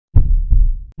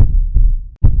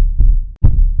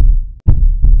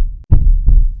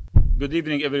Good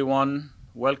evening, everyone.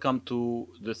 Welcome to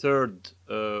the third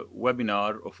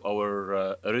webinar of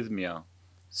our Arrhythmia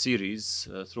series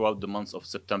throughout the month of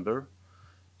September.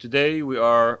 Today, we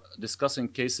are discussing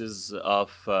cases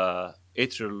of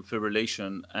atrial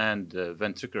fibrillation and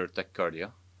ventricular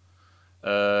tachycardia.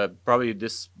 Probably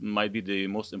this might be the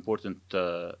most important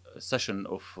session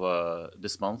of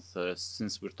this month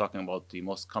since we're talking about the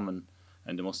most common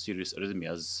and the most serious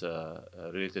arrhythmias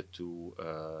related to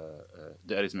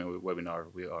the arrhythmia webinar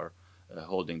we are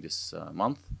holding this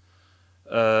month.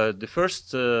 The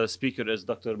first speaker is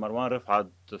Dr. Marwan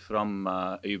Refaat from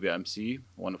AUBMC,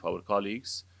 one of our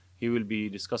colleagues. He will be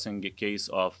discussing a case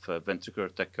of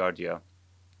ventricular tachycardia,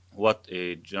 what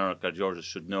a general cardiologist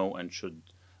should know and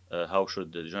how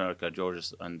should the general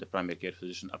cardiologist and the primary care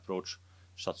physician approach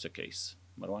such a case.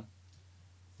 Marwan?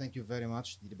 Thank you very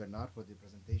much, Dr. Bernard, for the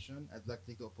presentation. I'd like to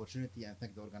take the opportunity and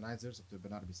thank the organizers, Dr.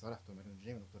 Bernard Abi Saleh, Dr.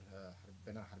 Njeim and Dr.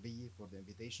 Bernard Harbiyi for the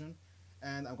invitation.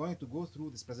 And I'm going to go through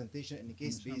this presentation in a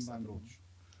case-based approach.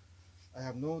 I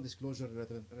have no disclosure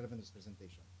relevant to this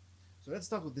presentation. So let's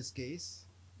start with this case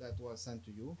that was sent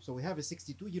to you. So we have a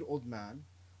 62-year-old man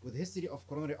with a history of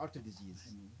coronary artery disease.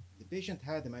 The patient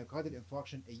had a myocardial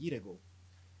infarction a year ago,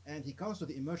 and he comes to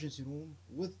the emergency room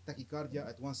with tachycardia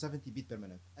at 170 beat per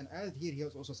minute. And added here, he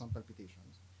has also some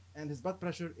palpitations. And his blood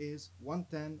pressure is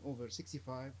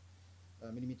 110/65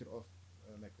 millimeter of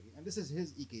mercury. And this is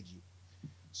his EKG.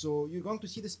 So you're going to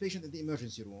see this patient in the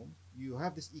emergency room. You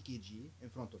have this EKG in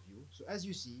front of you. So as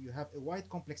you see, you have a wide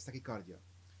complex tachycardia.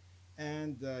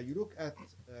 And you look at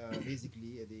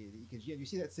basically the EKG, and you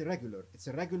see that it's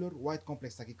a regular wide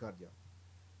complex tachycardia.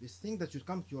 This thing that should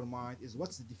come to your mind is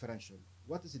what's the differential?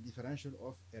 What is the differential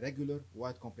of a regular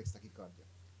wide complex tachycardia?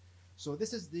 So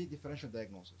this is the differential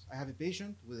diagnosis. I have a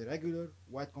patient with a regular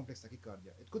wide complex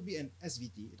tachycardia. It could be an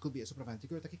SVT, it could be a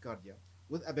supraventricular tachycardia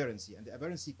with aberrancy, and the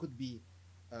aberrancy could be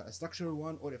a structural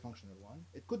one or a functional one.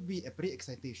 It could be a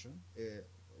pre-excitation,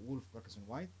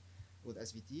 Wolff-Parkinson-White with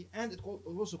SVT, and it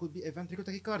also could be a ventricular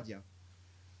tachycardia.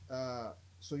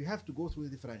 So you have to go through the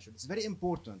differential. It's very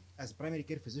important as a primary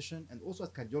care physician and also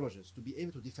as cardiologists to be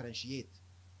able to differentiate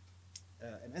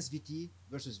an SVT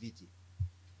versus VT.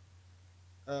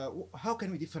 How can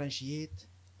we differentiate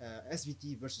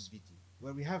SVT versus VT?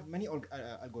 Well, we have many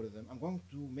algorithms. I'm going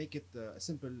to make it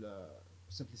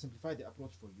simplify the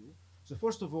approach for you. So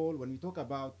first of all, when we talk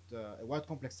about a wide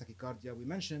complex tachycardia, we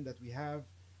mentioned that we have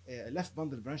a left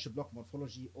bundle branch block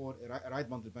morphology or a right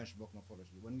bundle branch block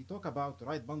morphology. When we talk about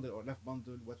right bundle or left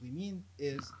bundle, what we mean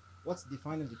is what's the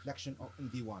final deflection in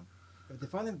V1. If the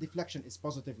final deflection is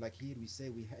positive, like here, we say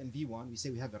in V1, we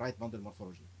say we have a right bundle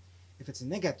morphology. If it's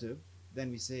negative, then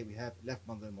we say we have left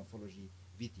bundle morphology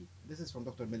VT. This is from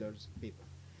Dr. Miller's paper.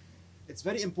 It's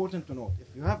very important to note,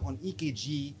 if you have on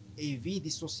EKG AV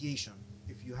dissociation,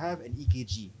 if you have an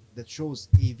EKG that shows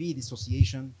AV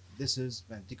dissociation, this is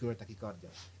ventricular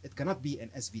tachycardia. It cannot be an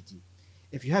SVT.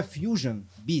 If you have fusion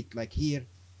beat like here,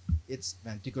 it's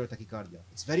ventricular tachycardia.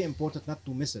 It's very important not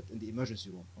to miss it in the emergency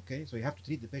room, okay? So you have to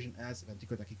treat the patient as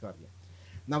ventricular tachycardia.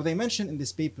 Now they mentioned in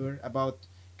this paper about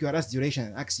QRS duration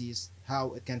and axis,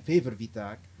 how it can favor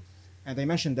VTAC. And they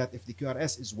mentioned that if the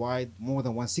QRS is wide, more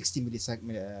than 160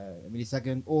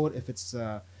 millisecond, or if it's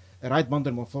a right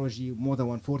bundle morphology, more than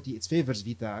 140, it favors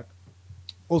VTAC.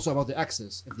 Also about the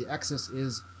axis, if the axis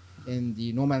is in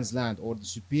the no man's land or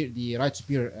the right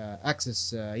superior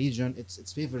axis region, it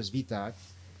favors VTAC.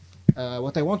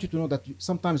 What I want you to know that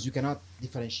sometimes you cannot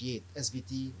differentiate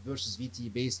SVT versus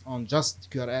VT based on just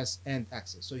QRS and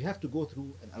axis. So you have to go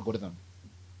through an algorithm.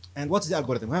 And what's the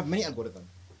algorithm? We have many algorithms.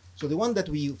 So the one that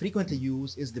we frequently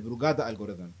use is the Brugada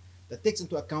algorithm that takes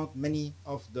into account many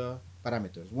of the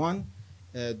parameters. One,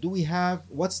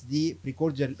 what's the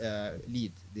precordial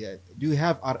lead? Do we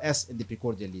have RS in the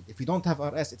precordial lead? If we don't have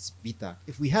RS, it's VTAC.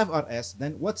 If we have RS,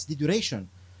 then what's the duration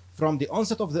from the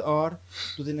onset of the R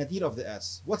to the nadir of the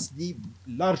S? What's the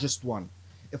largest one?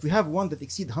 If we have one that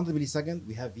exceeds 100 milliseconds,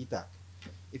 we have VTAC.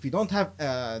 If we don't have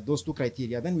those two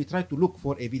criteria, then we try to look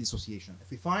for AV dissociation.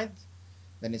 If we find,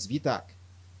 then it's VTAC.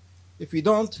 If we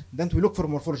don't, then we look for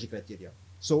morphology criteria.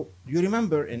 So you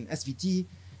remember in SVT,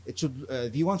 it should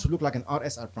V1 should look like an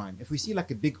RS R prime. If we see like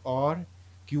a big R,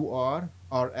 QR,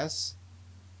 RS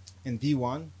in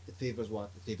V1, it favors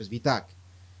what? It favors VTAC.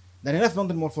 Then in left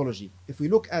bundle morphology, if we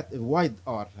look at a wide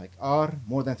R, like R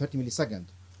more than 30 milliseconds,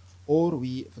 or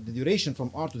for the duration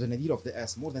from R to the nadir of the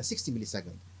S more than 60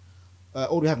 milliseconds,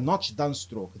 or we have notch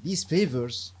downstroke, these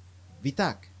favors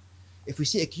VTAC. If we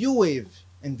see a Q wave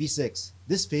in V6,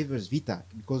 this favors VTAC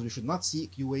because we should not see a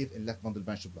Q wave in left bundle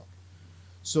branch block.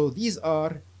 So these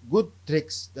are good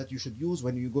tricks that you should use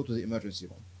when you go to the emergency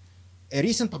room. A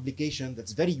recent publication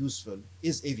that's very useful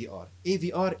is AVR.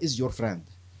 AVR is your friend.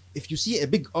 If you see a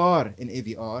big R in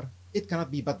AVR, it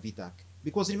cannot be but VTAC.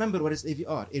 Because remember what is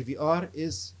AVR? AVR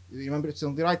is, remember, it's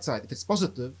on the right side. If it's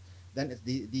positive, then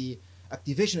the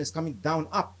activation is coming down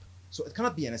up. So it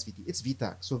cannot be an SVT, it's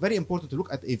VTAC. So very important to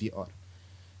look at AVR.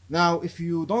 Now, if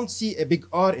you don't see a big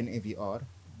R in AVR,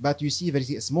 but you see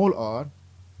a small R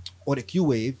or a Q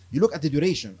wave, you look at the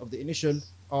duration of the initial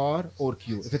R or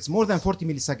Q. If it's more than 40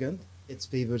 milliseconds, it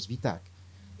favors VTAC.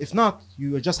 If not,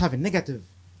 you just have a negative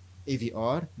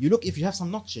AVR. You look if you have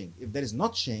some notching. If there is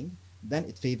notching, then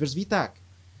it favors VTAC.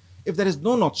 If there is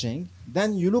no notching,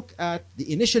 then you look at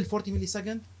the initial 40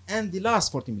 millisecond and the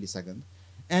last 40 millisecond.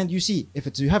 And you see,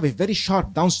 if you have a very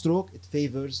sharp downstroke, it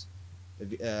favors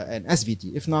an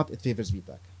SVT. If not, it favors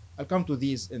VTAC. I'll come to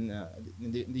these in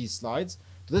these slides.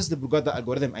 So this is the Brugada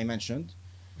algorithm I mentioned,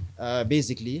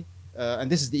 basically.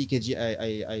 And this is the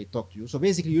EKG I talked to you. So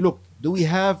basically, you look, do we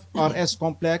have RS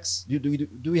complex? Do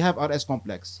we have RS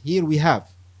complex? Here we have,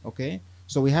 okay?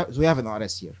 So we have an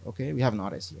RS here, okay? We have an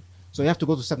RS here. So you have to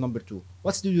go to step number 2.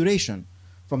 What's the duration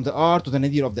from the R to the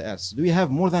nadir of the S? Do we have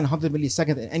more than 100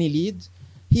 milliseconds in any lead?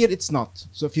 Here it's not.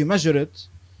 So if you measure it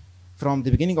from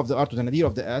the beginning of the R to the nadir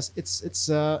of the S, it's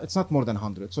not more than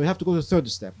 100. So you have to go to the third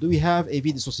step. Do we have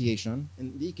AV dissociation?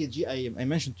 In the EKG I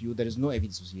mentioned to you, there is no AV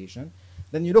dissociation.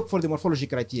 Then you look for the morphology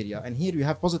criteria, and here you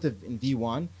have positive in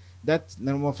V1. That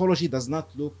the morphology does not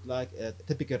look like a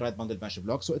typical right bundle branch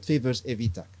block, so it favors a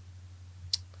VTAC.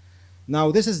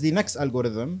 Now this is the next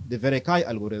algorithm, the Verikay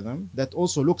algorithm, that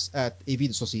also looks at AV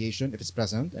dissociation if it's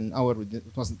present, and it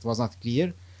was not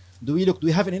clear. Do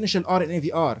we have an initial R in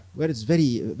AVR, where it's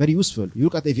very, very useful. You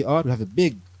look at AVR, we have a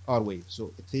big R wave,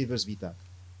 so it favors VTAC,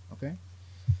 okay?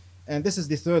 And this is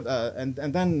the third, and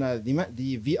then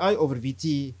the VI over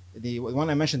VT, the one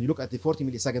I mentioned, you look at the 40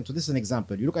 milliseconds. So this is an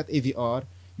example. You look at AVR,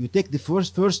 you take the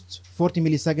first 40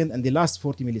 milliseconds and the last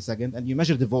 40 milliseconds, and you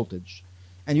measure the voltage.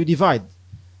 And you divide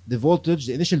the voltage,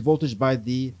 the initial voltage, by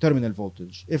the terminal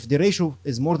voltage. If the ratio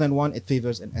is more than 1, it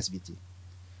favors an SVT.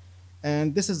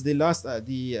 And this is the last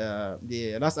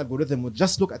algorithm would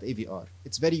just look at AVR.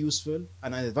 It's very useful,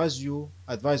 and I advise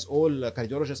all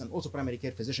cardiologists and also primary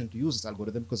care physicians to use this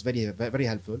algorithm because very, very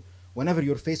helpful. Whenever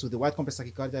you're faced with the wide complex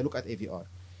tachycardia, look at AVR.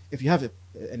 If you have an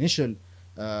initial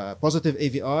positive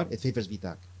AVR, it favors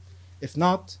VTAC. If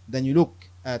not, then you look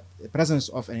at the presence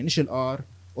of an initial R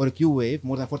or a Q wave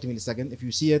more than 40 milliseconds. If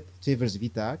you see it, it favors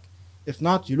VTAC. If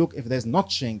not, you look if there's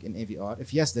notching in AVR.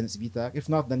 If yes, then it's VTAC. If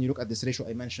not, then you look at this ratio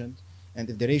I mentioned. And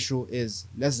if the ratio is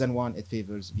less than 1, it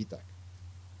favors VTAC.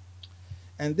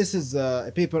 And this is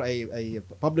a paper I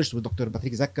published with Dr.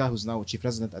 Patrick Zakka, who's now chief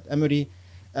resident at Emory.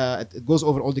 It goes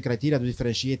over all the criteria to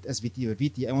differentiate SVT or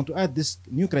VT. I want to add this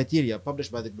new criteria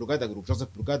published by the Brugada group,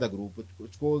 Joseph Brugada group,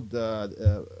 which called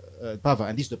PAVA,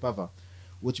 and this the PAVA,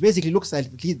 which basically looks at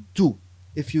lead 2.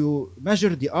 If you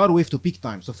measure the R wave to peak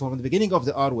time, so from the beginning of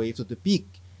the R wave to the peak,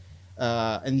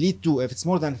 and lead 2, if it's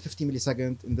more than 50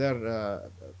 milliseconds in their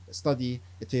study,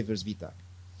 it favors VTAC.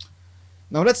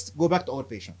 Now let's go back to our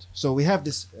patient. So we have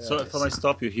this. So if I might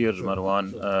stop you here, sure,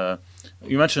 Marwan. Sure.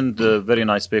 You mentioned very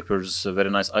nice papers, very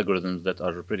nice algorithms that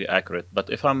are pretty accurate. But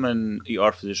if I'm an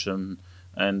ER physician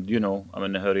and I'm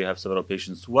in a hurry, I have several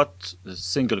patients, what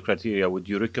single criteria would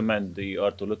you recommend the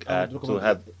ER to look at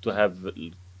to have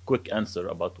quick answer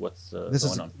about what's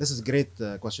going on? This is a great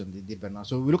question, dear Bernard.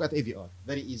 So we look at AVR.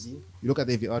 Very easy. You look at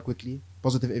AVR quickly.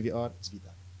 Positive AVR, it's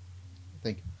VTAC.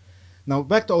 Thank you. Now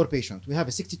back to our patient. We have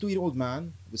a 62-year-old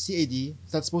man with CAD,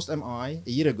 stats post-MI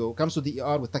a year ago, comes to the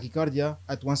ER with tachycardia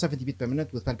at 170 beats per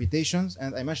minute with palpitations,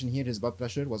 and I mentioned here his blood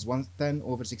pressure was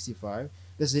 110/65.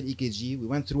 This is an EKG. We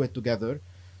went through it together.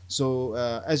 So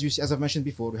as you see, as I've mentioned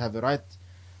before, we have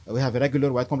a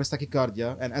regular wide complex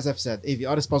tachycardia, and as I've said,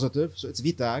 AVR is positive, so it's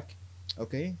VTAC,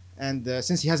 okay? And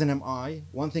since he has an MI,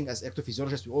 one thing as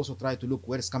electrophysiologists, we also try to look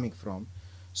where it's coming from.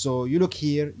 So you look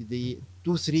here, the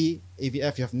 2-3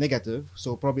 AVF, you have negative,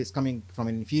 so probably it's coming from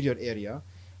an inferior area.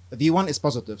 V1 is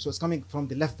positive, so it's coming from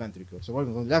the left ventricle. So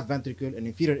probably from the left ventricle, an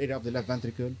inferior area of the left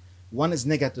ventricle. 1 is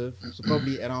negative, so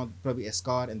probably a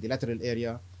scar in the lateral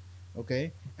area,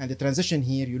 okay? And the transition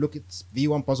here, you look at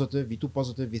V1 positive, V2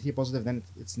 positive, V3 positive, then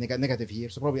it's negative here,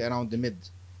 so probably around the mid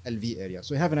LV area.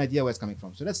 So you have an idea where it's coming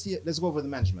from. So let's go over the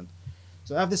management.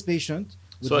 So I have this patient.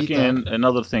 So again,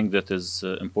 another thing that is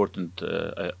important,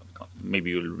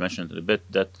 maybe you'll mention it a bit,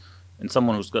 that in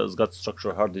someone who's got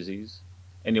structural heart disease,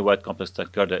 any wide complex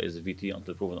tachycardia is VT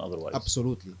until proven otherwise.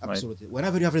 Absolutely, absolutely. Right?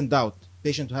 Whenever you have in doubt,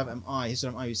 patient to have MI, history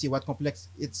of MI, you see wide complex,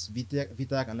 it's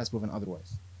VTAC unless proven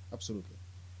otherwise. Absolutely.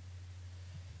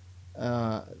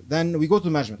 Then we go to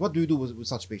management. What do you do with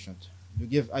such patient? You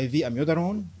give IV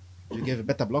amiodarone, Do you give a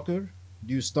beta blocker?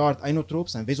 Do you start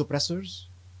inotropes and vasopressors?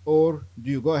 Or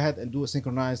do you go ahead and do a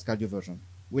synchronized cardioversion?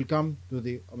 We'll come to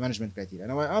the management criteria.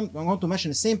 Now, I'm going to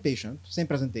mention the same patient, same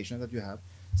presentation that you have.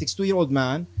 62-year-old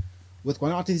man with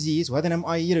coronary artery disease who had an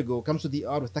MI a year ago, comes to the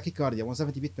ER with tachycardia,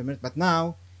 170 beats per minute, but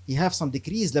now he has some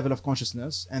decreased level of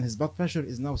consciousness and his blood pressure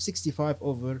is now 65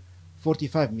 over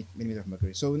 45 millimeter of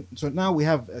mercury. So now we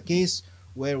have a case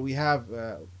where we have,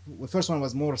 the first one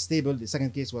was more stable, the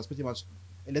second case was pretty much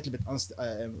a little bit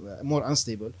more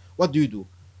unstable. What do?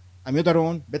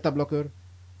 Amiodarone, beta blocker,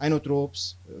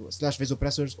 inotropes, /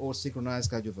 vasopressors, or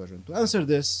synchronized cardioversion. To answer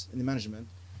this in the management,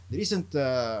 the recent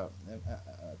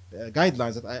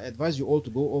guidelines that I advise you all to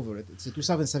go over it. It's a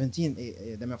 2017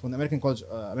 from the American College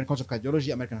of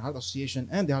Cardiology, American Heart Association,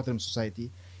 and the Heart Rhythm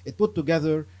Society. It put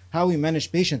together how we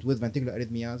manage patients with ventricular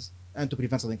arrhythmias and to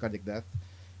prevent sudden cardiac death.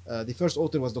 The first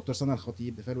author was Dr. Sana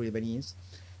Al-Khatib, the fellow Lebanese.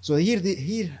 So here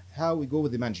how we go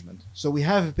with the management. So we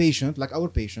have a patient, like our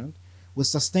patient, with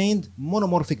sustained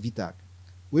monomorphic VTAC.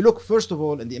 We look first of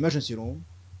all in the emergency room,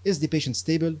 is the patient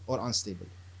stable or unstable?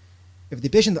 If the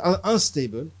patient is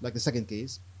unstable, like the second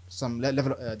case, some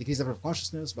decreased level of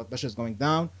consciousness, blood pressure is going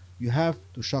down, you have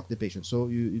to shock the patient. So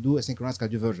you do a synchronized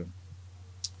cardioversion.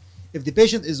 If the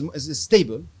patient is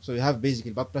stable, so you have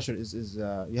basically blood pressure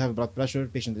you have blood pressure,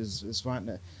 patient is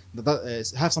fine,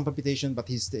 have some palpitation, but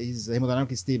he's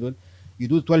hemodynamically stable. You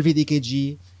do 12 lead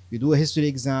EKG, you do a history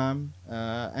exam,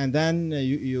 and then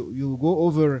you go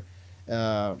over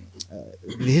the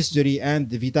history and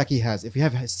the VTAC he has. If you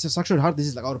have structural heart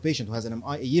disease like our patient who has an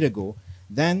MI a year ago,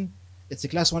 then it's a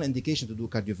class 1 indication to do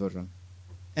cardioversion.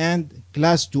 And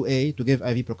class 2A to give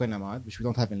IV procainamide, which we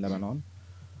don't have in Lebanon.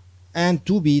 And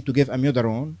 2B to give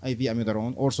amiodarone, IV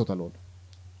amiodarone, or sotalol.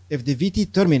 If the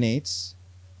VT terminates,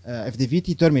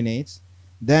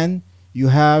 then you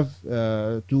have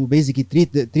to basically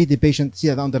treat the patient, see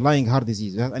the underlying heart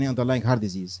disease. If you have any underlying heart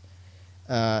disease.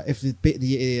 If the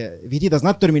VT does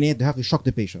not terminate, you have to shock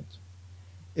the patient.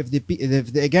 If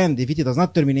again the VT does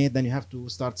not terminate, then you have to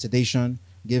start sedation,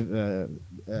 give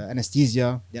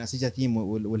anesthesia. The anesthesia team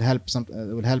will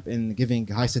help in giving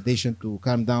high sedation to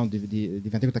calm down the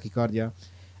ventricular tachycardia,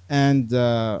 and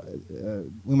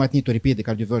we might need to repeat the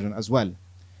cardioversion as well.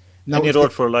 Now, any role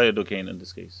for lidocaine in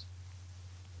this case?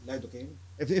 Lidocaine.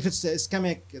 If it's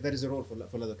ischemic, there is a role for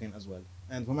lidocaine as well.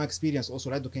 And from my experience,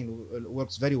 also lidocaine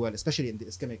works very well, especially in the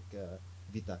ischemic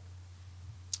VTAC.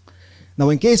 Now,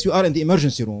 in case you are in the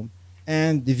emergency room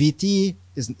and the VT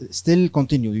is still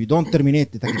continue, you don't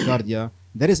terminate the tachycardia,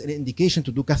 there is an indication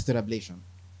to do catheter ablation.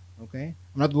 Okay,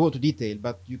 I'm not going to detail,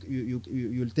 but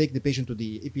you'll take the patient to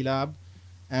the EP lab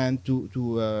and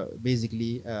to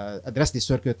basically address the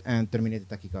circuit and terminate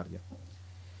the tachycardia.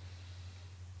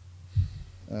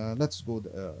 Let's go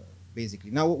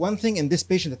basically. Now, one thing in this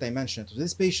patient that I mentioned, so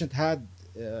this patient had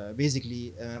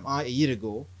basically an MI a year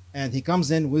ago, and he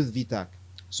comes in with VTAC.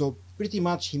 So pretty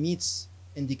much he meets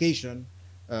indication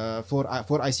for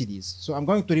ICDs. So I'm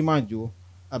going to remind you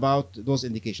about those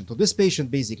indications. So this patient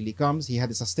basically comes, he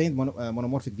had a sustained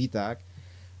monomorphic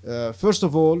VTAC. First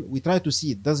of all, we try to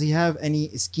see, does he have any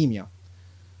ischemia?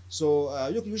 So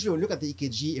usually we look at the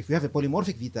EKG. If we have a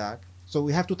polymorphic VTAC, so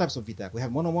we have two types of VTAC. We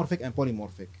have monomorphic and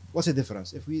polymorphic. What's the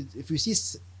difference? If we see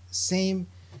same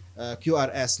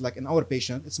QRS like in our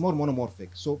patient, it's more monomorphic.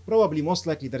 So probably most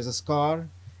likely there is a scar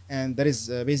and there is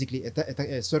basically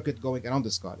a circuit going around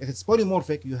the scar. If it's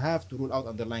polymorphic, you have to rule out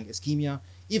underlying ischemia.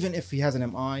 Even if he has an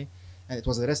MI and it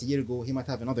was arrested a year ago, he might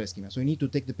have another ischemia. So you need to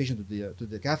take the patient to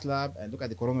the cath lab and look at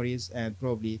the coronaries and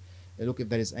probably look if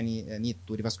there is any need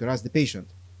to revascularize the patient.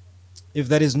 If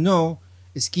there is no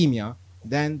ischemia,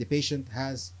 then the patient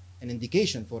has an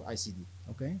indication for ICD,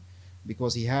 okay?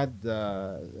 Because he had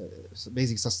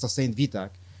basically sustained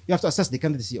VTAC. You have to assess the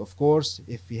candidacy, of course.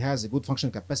 If he has a good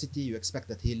functional capacity, you expect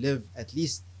that he'll live at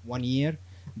least 1 year,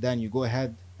 then you go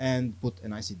ahead and put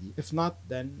an ICD. If not,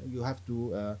 then you have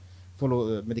to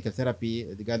follow medical therapy,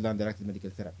 the guideline-directed medical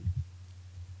therapy.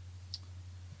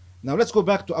 Now let's go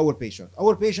back to our patient.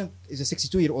 Our patient is a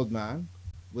 62-year-old man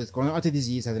with coronary artery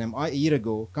disease, had an MI a year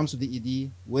ago, comes to the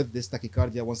ED with this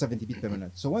tachycardia, 170 beats per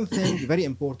minute. So one thing very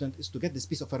important is to get this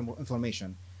piece of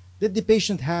information. Did the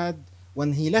patient had,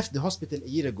 when he left the hospital a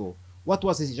year ago, what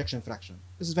was his ejection fraction?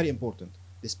 This is very important.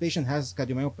 This patient has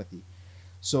cardiomyopathy.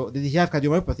 So did he have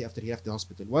cardiomyopathy after he left the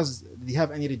hospital? Did he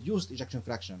have any reduced ejection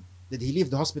fraction? Did he leave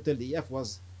the hospital? The EF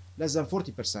was less than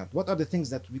 40%. What are the things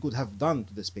that we could have done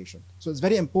to this patient? So it's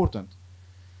very important.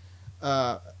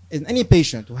 In any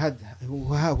patient who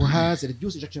has a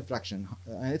reduced ejection fraction,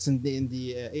 it's in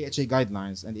the AHA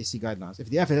guidelines and AC guidelines. If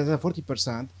the EF is at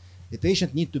 40%, the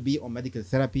patient needs to be on medical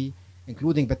therapy,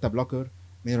 including beta blocker,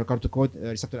 mineralocorticoid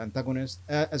receptor antagonist,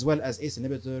 as well as ACE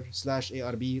inhibitor /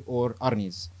 ARB or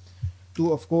ARNIs,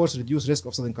 to, of course, reduce risk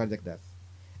of sudden cardiac death.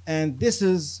 And this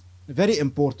is very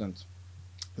important.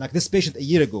 Like this patient a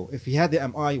year ago, if he had the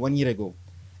MI 1 year ago,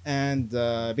 and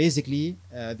basically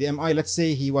the MI, let's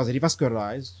say he was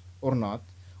revascularized or not,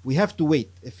 we have to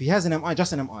wait. If he has an MI,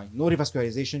 just an MI, no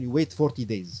revascularization, you wait 40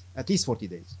 days, at least 40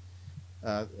 days.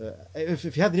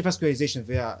 If you had revascularization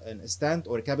via a stent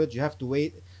or a cabbage, you have to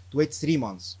wait 3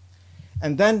 months.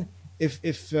 And then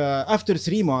if after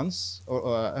 3 months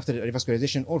or after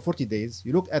revascularization or 40 days,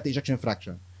 you look at the ejection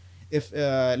fraction. If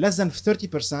less than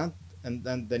 30% and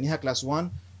then the NIHA class 1,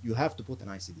 you have to put an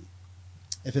ICD.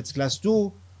 If it's class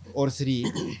 2 or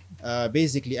 3,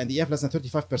 basically, and the EF less than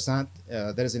 35%,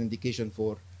 there is an indication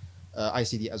for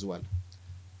ICD as well.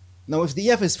 Now, if the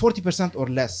EF is 40% or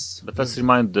less. But let's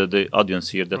remind the audience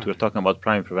here that we're talking about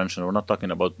primary prevention. We're not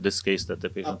talking about this case that the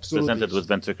patient presented with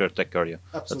ventricular tachycardia.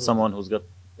 That's someone who's got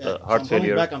heart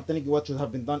failure. I'm telling you what should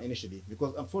have been done initially,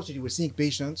 because unfortunately we're seeing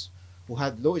patients who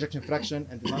had low ejection fraction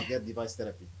and did not get device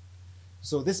therapy.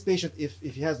 So this patient, if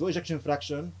he has low ejection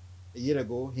fraction a year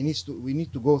ago, we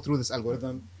need to go through this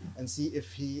algorithm and see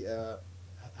if he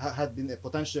had been a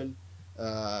potential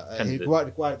he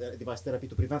required device therapy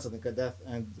to prevent sudden death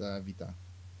and VTA.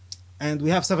 And we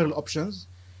have several options.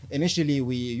 Initially,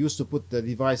 we used to put the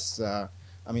device,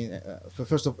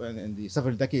 first of in the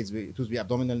several decades, it was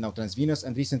abdominal, now transvenous,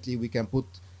 and recently we can put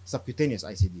subcutaneous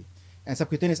ICD. And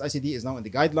subcutaneous ICD is now in the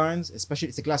guidelines, especially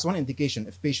it's a class 1 indication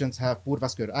if patients have poor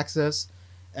vascular access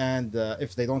and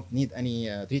if they don't need any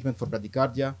treatment for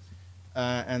bradycardia.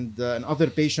 And in other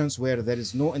patients where there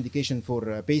is no indication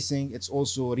for pacing, it's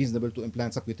also reasonable to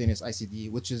implant subcutaneous ICD,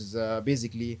 which is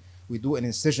basically we do an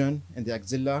incision in the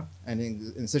axilla and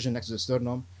an incision next to the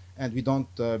sternum, and we don't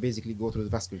basically go through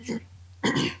the vasculature.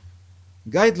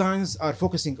 Guidelines are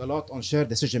focusing a lot on shared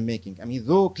decision making. I mean,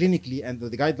 though clinically and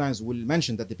the guidelines will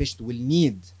mention that the patient will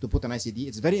need to put an ICD,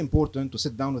 it's very important to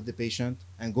sit down with the patient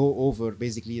and go over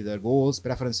basically their goals,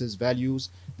 preferences, values,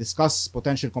 discuss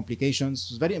potential complications.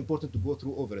 It's very important to go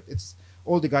through over it. It's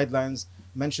all the guidelines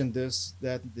mention this,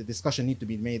 that the discussion need to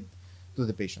be made to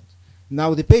the patient.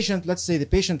 Now the patient, let's say the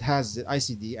patient has the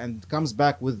ICD and comes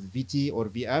back with VT or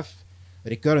VF,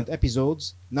 recurrent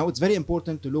episodes. Now it's very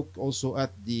important to look also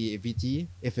at the VT.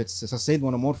 If it's sustained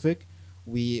monomorphic,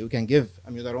 we can give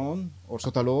amiodarone or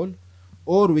sotalol,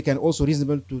 or we can also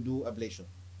reasonable to do ablation.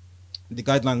 The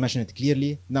guideline mention it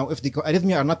clearly. Now, if the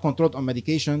arrhythmia are not controlled on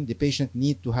medication, the patient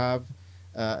need to have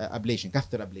ablation,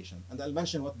 catheter ablation. And I'll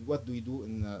mention what do we do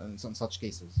in some such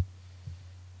cases.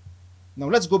 Now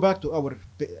let's go back to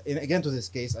again to this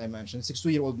case I mentioned.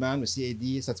 62-year-old man with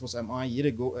CAD, Satsupos MI year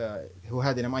ago, who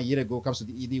had an MI year ago, comes to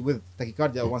the ED with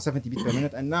tachycardia 170 beats per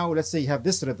minute, and now let's say you have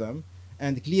this rhythm,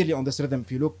 and clearly on this rhythm,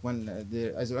 if you look when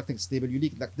the isoelectric is stable, you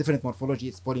look like different morphology.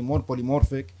 It's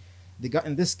polymorphic.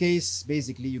 In this case,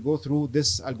 basically you go through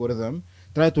this algorithm,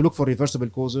 try to look for reversible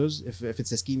causes. If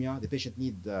it's ischemia, the patient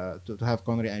need to have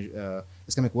coronary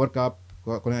ischemic workup,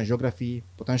 coronary angiography,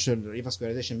 potential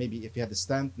revascularization, maybe if you had a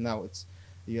stent, now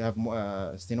you have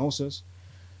stenosis.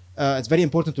 It's very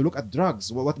important to look at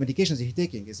drugs. What medications is he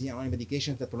taking? Is he on any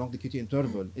medication that prolong the QT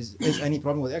interval? Is any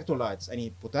problem with electrolytes,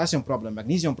 any potassium problem,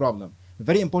 magnesium problem?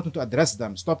 Very important to address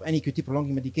them. Stop any QT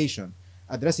prolonging medication.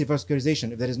 Address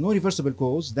revascularization. If there is no reversible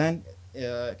cause, then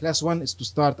class 1 is to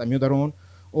start amiodarone,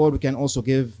 or we can also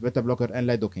give beta blocker and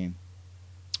lidocaine.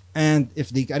 And if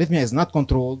the arrhythmia is not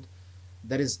controlled,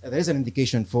 there is an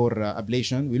indication for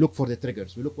ablation. We look for the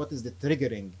triggers. We look what is the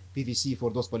triggering PVC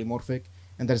for those polymorphic,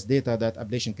 and there's data that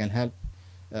ablation can help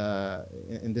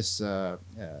in this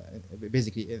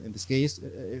basically in this case.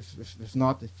 If it's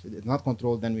not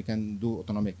controlled, then we can do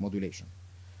autonomic modulation.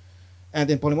 And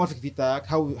in polymorphic VTAC,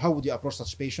 how would you approach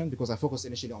such patient? Because I focused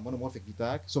initially on monomorphic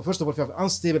VTAC. So first of all, if you have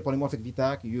unstable polymorphic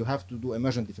VTAC, you have to do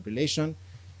emergent defibrillation.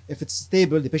 If it's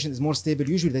stable, the patient is more stable.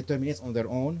 Usually they terminate on their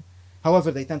own.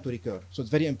 However, they tend to recur. So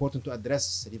it's very important to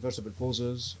address reversible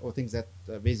causes or things that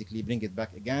basically bring it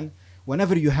back again.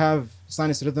 Whenever you have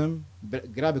sinus rhythm,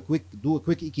 do a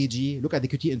quick EKG, look at the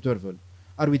QT interval.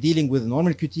 Are we dealing with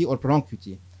normal QT or prolonged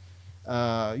QT?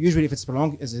 Usually if it's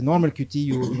prolonged, as a normal QT,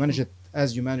 you manage it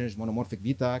as you manage monomorphic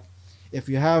VTAC. If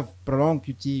you have prolonged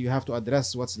QT, you have to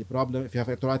address what's the problem. If you have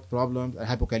electrolyte problems,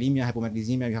 hypokalemia,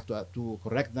 hypomagnesemia, you have to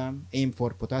correct them. Aim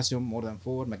for potassium more than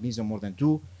 4, magnesium more than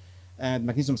 2. And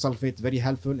magnesium sulfate, very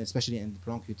helpful, especially in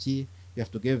prolonged QT. You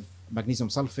have to give magnesium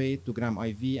sulfate, 2 gram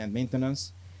IV and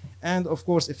maintenance. And of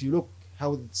course, if you look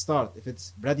how it starts, if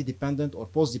it's brady dependent or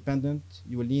post dependent,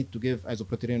 you will need to give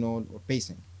isoproterenol or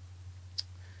pacing.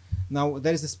 Now,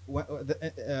 there is this,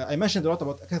 I mentioned a lot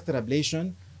about catheter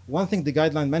ablation. One thing the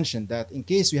guideline mentioned, that in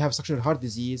case you have structural heart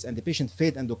disease and the patient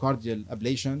failed endocardial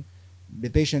ablation, the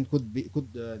patient could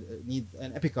need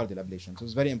an epicardial ablation. So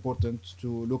it's very important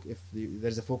to look if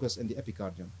there's a focus in the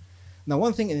epicardium. Now,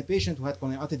 one thing in a patient who had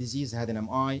coronary artery disease, had an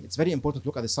MI, it's very important to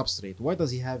look at the substrate. Why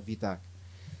does he have VTAC?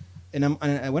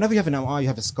 Whenever you have an MI, you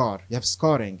have a scar, you have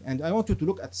scarring. And I want you to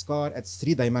look at scar at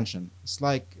 3-dimension. It's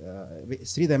like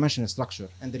it's 3-dimensional structure,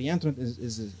 and the reentrant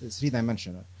is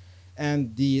 3-dimensional.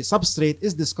 And the substrate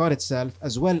is the scar itself,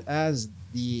 as well as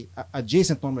the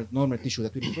adjacent normal tissue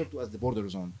that we refer to as the border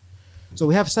zone. So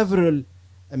we have several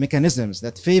mechanisms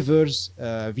that favors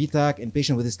VTAC in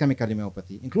patients with ischemic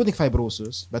cardiomyopathy, including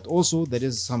fibrosis, but also there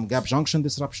is some gap junction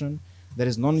disruption, there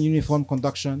is non-uniform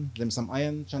conduction, there is some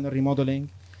ion channel remodeling,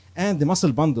 and the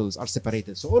muscle bundles are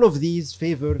separated. So all of these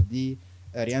favor the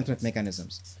reentrant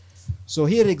mechanisms. So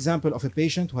here, example of a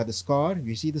patient who had a scar.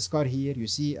 You see the scar here. You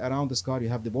see around the scar, you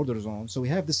have the border zone. So we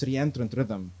have this reentrant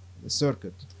rhythm, the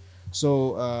circuit.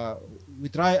 So we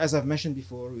try, as I've mentioned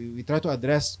before, we try to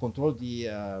control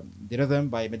the rhythm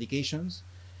by medications.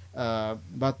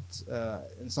 But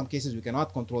in some cases, we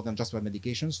cannot control them just by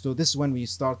medications. So this is when we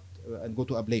start and go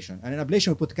to ablation. And in ablation,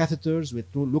 we put catheters. We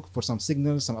look for some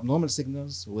signals, some abnormal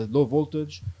signals with low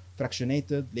voltage,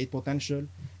 fractionated, late potential,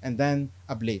 and then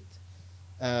ablate.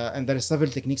 And there are several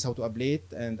techniques how to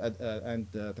ablate and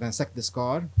transect the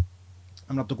scar.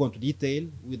 I'm not to go into detail.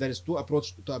 There is 2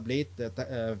 approaches to ablate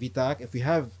VTAC. If we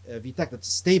have VTAC that's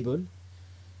stable,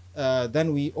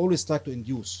 then we always try to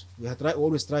induce. We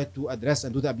always try to address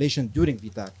and do the ablation during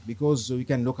VTAC, because we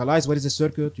can localize what is the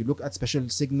circuit. You look at special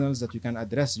signals that you can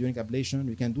address during ablation.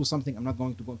 We can do something. I'm not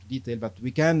going to go into detail, but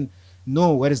we can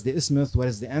know where is the isthmus, where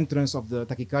is the entrance of the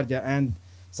tachycardia, and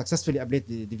successfully ablate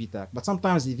the VTAC. But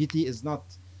sometimes the VT is not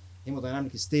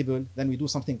hemodynamically stable. Then we do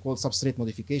something called substrate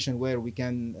modification, where we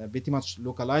can pretty much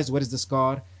localize where is the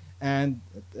scar and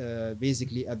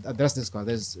basically address the scar.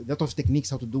 There's a lot of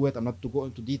techniques how to do it. I'm not to go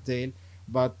into detail,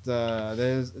 but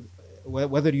there's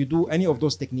whether you do any of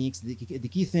those techniques, the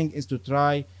key thing is to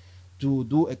try to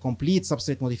do a complete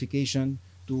substrate modification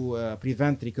to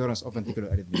prevent recurrence of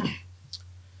ventricular arrhythmia.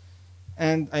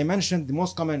 And I mentioned the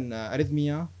most common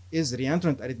arrhythmia is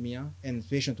reentrant arrhythmia in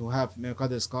patients who have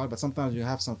myocardial scar, but sometimes you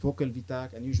have some focal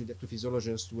VTAC, and usually the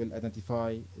electrophysiologist will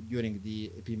identify during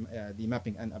the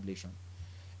mapping and ablation.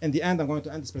 In the end, I'm going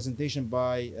to end this presentation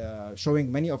by showing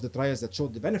many of the trials that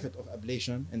showed the benefit of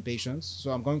ablation in patients.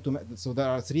 So there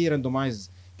are 3 randomized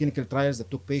clinical trials that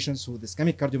took patients with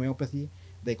ischemic cardiomyopathy.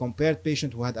 They compared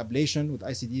patients who had ablation with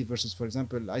ICD versus, for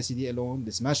example, ICD alone.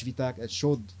 The SMASH VTAC, it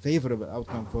showed favorable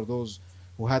outcome for those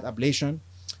who had ablation.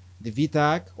 The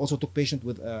VTAC also took patients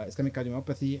with ischemic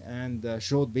cardiomyopathy and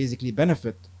showed basically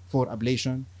benefit for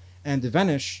ablation. And the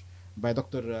VANISH by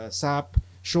Dr. Sapp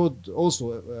showed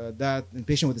also that in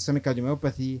patients with ischemic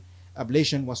cardiomyopathy,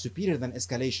 ablation was superior than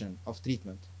escalation of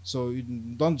treatment. So you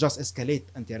don't just escalate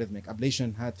antiarrhythmic.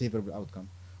 Ablation had favorable outcome.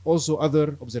 Also,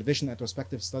 other observation and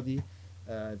retrospective study,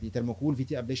 the Thermocool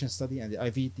VT ablation study and the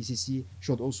IV TCC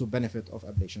showed also benefit of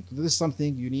ablation. So this is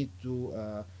something you need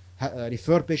to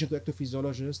refer patient to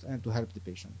electrophysiologist and to help the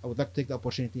patient. I would like to take the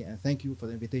opportunity and thank you for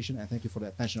the invitation and thank you for the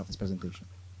attention of this presentation.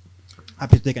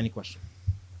 Happy to take any question.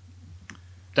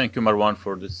 Thank you, Marwan,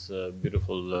 for this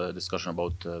beautiful discussion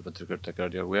about ventricular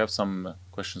tachycardia. We have some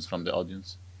questions from the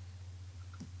audience.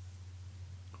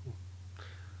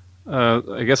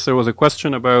 I guess there was a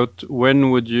question about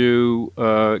when would you,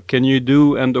 can you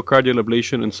do endocardial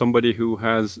ablation in somebody who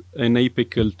has an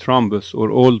apical thrombus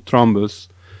or old thrombus?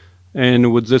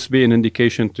 And would this be an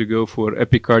indication to go for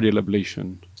epicardial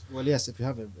ablation? Well, yes, if you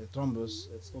have a thrombus,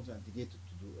 it's also indicated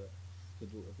to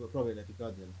do probably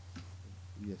epicardial.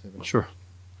 Sure.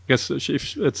 I guess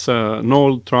if it's an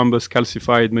old thrombus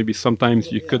calcified, maybe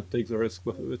sometimes you could take the risk,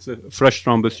 but if it's a fresh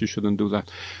thrombus, you shouldn't do that.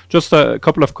 Just a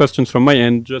couple of questions from my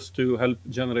end, just to help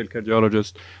general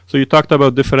cardiologists. So you talked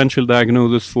about differential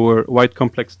diagnosis for white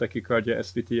complex tachycardia,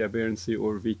 SVT, aberrancy,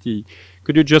 or VT.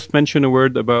 Could you just mention a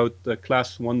word about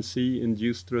class 1C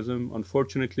induced rhythm?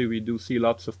 Unfortunately, we do see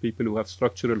lots of people who have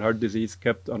structural heart disease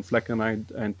kept on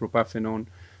flecainide and propafenone.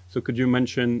 So could you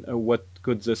mention what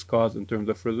could this cause in terms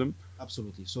of rhythm?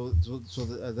 Absolutely. So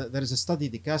there is a study,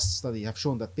 the CAST study, have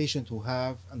shown that patients who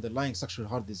have underlying structural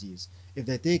heart disease, if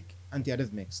they take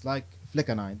antiarrhythmics like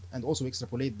flecainide and also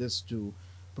extrapolate this to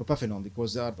propafenone,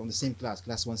 because they are on the same class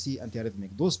 1C antiarrhythmic,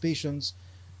 those patients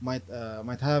might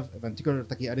have ventricular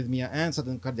tachyarrhythmia and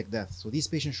sudden cardiac death. So these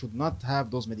patients should not have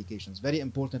those medications. Very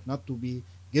important not to be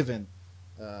given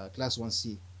class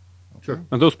 1C. Okay. Sure.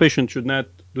 And those patients do not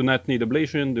need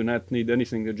ablation, do not need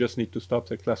anything. They just need to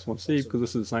stop at class 1C because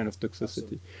this is a sign of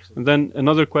toxicity. Absolutely. And then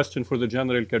another question for the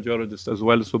general cardiologist as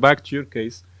well. So back to your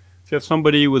case, if you have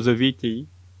somebody with a VT,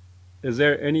 is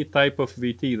there any type of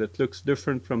VT that looks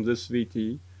different from this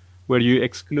VT where you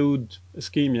exclude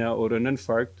ischemia or an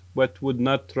infarct, but would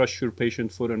not rush your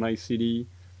patient for an ICD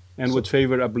and would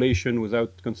favor ablation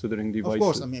without considering devices? Of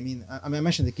course, I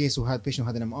mentioned the case who had patient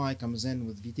who had an MI comes in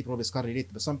with VT probably scar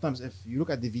related, but sometimes if you look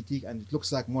at the VT and it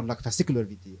looks like more like fascicular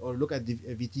VT, or look at the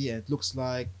VT and it looks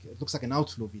like an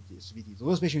outflow VT. So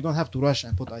those patients you don't have to rush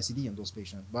and put ICD on those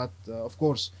patients, but of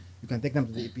course you can take them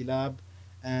to the EP lab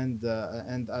and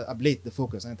ablate the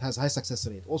focus, and it has high success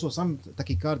rate. Also, some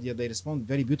tachycardia, they respond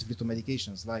very beautifully to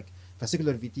medications like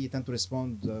fascicular VT tend to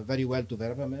respond very well to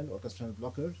verapamil or calcium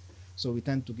blockers. So we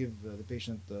tend to give the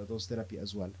patient those therapy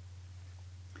as well.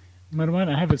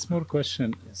 Marwan, I have a small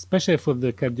question, especially for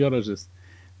the cardiologist.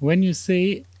 When you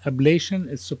say ablation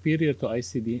is superior to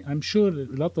ICD, I'm sure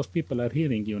a lot of people are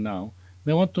hearing you now.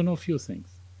 They want to know a few things.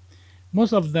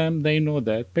 Most of them, they know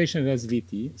that patient has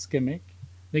VT, ischemic,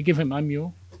 they give him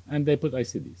amio, and they put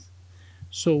ICDs.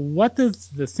 So what is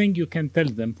the thing you can tell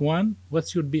them? One, what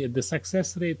should be the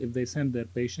success rate if they send their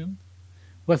patient?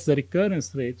 What's the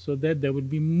recurrence rate, so that they will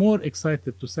be more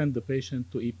excited to send the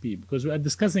patient to EP? Because we are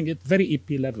discussing it very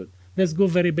EP level. Let's go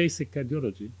very basic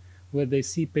cardiology, where they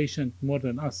see patient more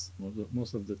than us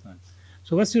most of the time.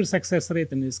 So what's your success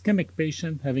rate in an ischemic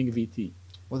patient having VT?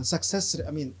 Well, the success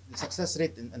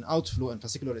rate in outflow and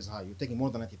fascicular is high. You're taking more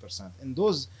than 90%. In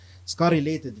those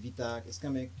scar-related VTAC,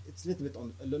 ischemic, it's a little bit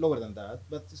lower than that,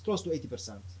 but it's close to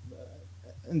 80%.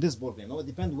 In this ballgame, no? It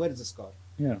depends where is the scar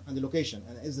and the location.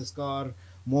 And is the scar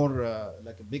more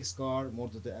like a big scar, more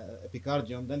to the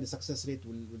epicardium, then the success rate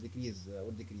will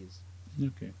decrease.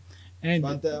 Okay. And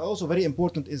but also very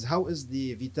important is how is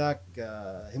the VTAC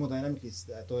hemodynamically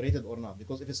tolerated or not?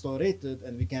 Because if it's tolerated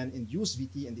and we can induce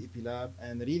VT in the EP lab,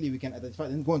 and really we can identify, I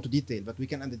didn't go into detail, but we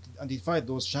can identify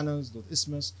those channels, those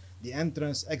isthmus, the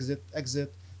entrance,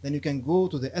 exit, then you can go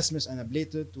to the isthmus and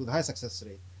ablate it with high success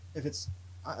rate. If it's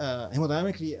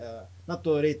hemodynamically not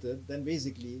tolerated, then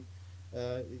basically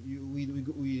we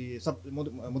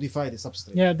modify the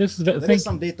substrate. yeah, this is There is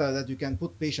some data that you can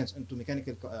put patients into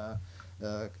mechanical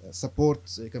support.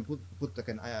 You can put like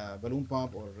a balloon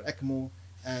pump or ECMO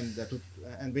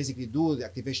and basically do the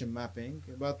activation mapping.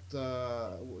 But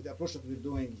the approach that we're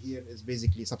doing here is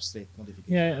basically substrate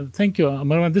modification. Yeah, thank you,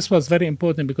 Marwan. This was very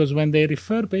important because when they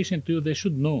refer patient to you, they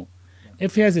should know.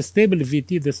 If he has a stable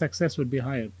VT, the success will be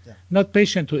higher. Yeah. Not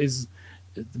patient who is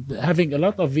having a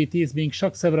lot of VTs, being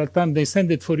shocked several times, they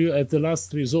send it for you at the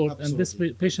last resort, Absolutely.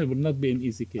 and this patient will not be an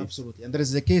easy case. Absolutely. And there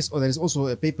is a case, or there is also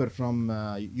a paper from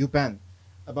UPenn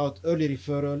about early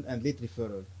referral and late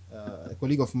referral. A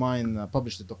colleague of mine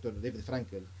published it, Dr. David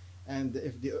Frankel. And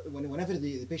if whenever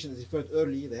the patient is referred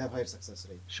early, they have higher success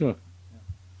rate. Sure.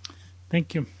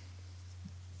 Thank you.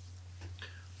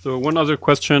 So one other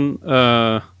question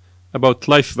about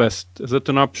life vest. Is it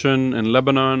an option in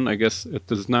Lebanon? I guess it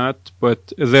is not.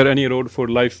 But is there any role for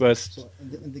life vest So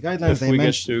in the guidelines, if they we get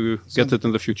mention to get it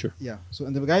in the future? Yeah. So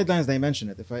in the guidelines, they mention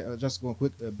it. If I just go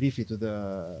briefly to the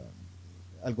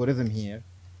algorithm here.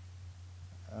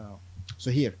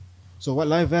 So what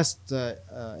live vest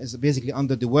is basically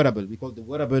under the wearable. We call it the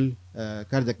wearable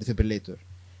cardiac defibrillator.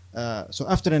 So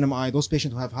after an MI, those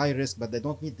patients who have high risk but they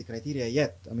don't meet the criteria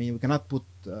yet. I mean, we cannot put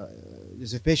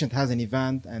if a patient has an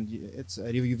event and it's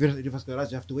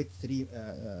revascularized, you have to wait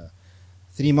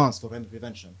 3 months for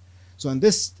prevention. So in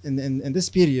this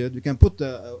period, we can put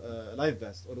a live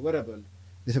vest or a wearable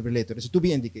defibrillator. It's a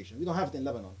 2B indication. We don't have it in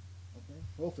Lebanon. Okay,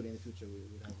 hopefully in the future we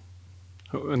will have it.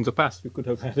 In the past, we could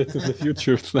have had it in the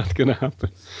future. It's not going to happen.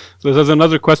 So there's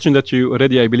another question that you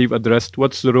already, I believe, addressed.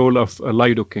 What's the role of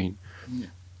lidocaine? Yeah.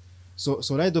 So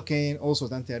lidocaine also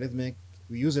is antiarrhythmic.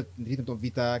 We use it in treatment of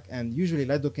VTAC, and usually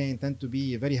lidocaine tend to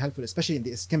be very helpful, especially in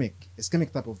the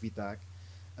ischemic type of VTAC.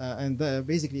 And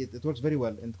basically, it works very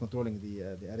well in controlling the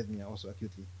arrhythmia also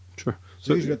acutely. Sure.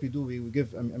 So usually what we do, we give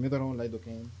amiodarone,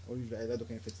 lidocaine, or usually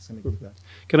lidocaine for ischemic VTAC.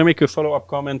 Can I make a follow-up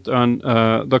comment on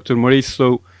Dr. Maurice?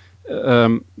 So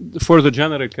for the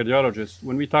general cardiologist,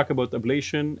 when we talk about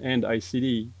ablation and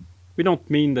ICD, we don't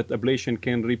mean that ablation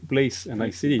can replace an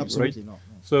ICD, Absolutely right? no.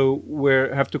 So we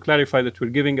have to clarify that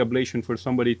we're giving ablation for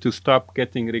somebody to stop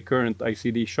getting recurrent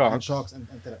ICD shocks. And shocks and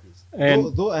therapies.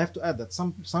 And though I have to add that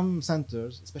some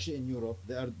centers, especially in Europe,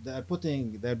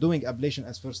 they're doing ablation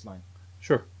as first line.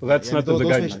 Sure, but that's not in the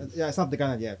guidelines. Yeah, it's not the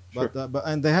guideline yet. Sure.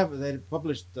 But they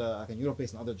published like in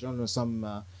Europace and other journals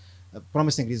some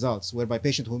promising results whereby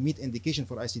patients who meet indication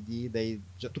for ICD, they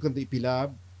took them to EP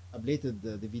lab, ablated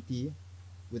the VT,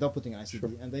 without putting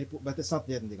ICD, and but it's not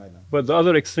yet in the guideline. But the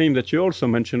other extreme that you also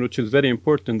mentioned, which is very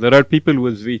important, there are people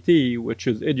with VT, which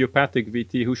is idiopathic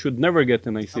VT, who should never get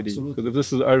an ICD. Absolutely. Because if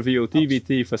this is RVOT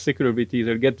VT, fascicular VT,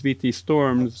 they'll get VT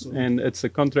storms, Absolutely. and it's a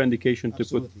contraindication to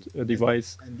put Absolutely. a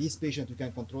device. And these patients, you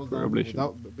can control For them ablation.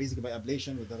 without, basically by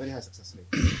ablation with a very high success rate,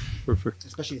 Perfect.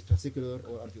 especially fascicular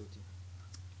or RVOT.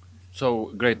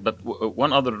 So great, but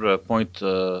one other point,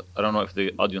 I don't know if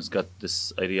the audience got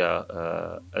this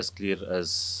idea as clear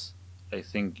as I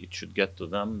think it should get to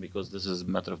them, because this is a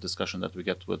matter of discussion that we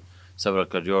get with several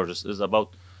cardiologists, is about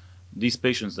these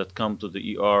patients that come to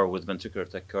the ER with ventricular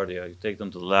tachycardia. You take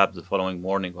them to the lab the following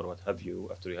morning or what have you,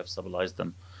 after you have stabilized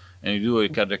them, and you do a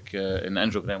cardiac an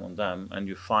angiogram on them, and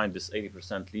you find this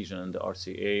 80% lesion in the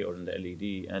RCA or in the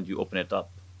LED, and you open it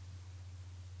up.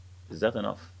 Is that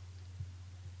enough?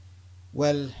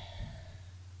 Well,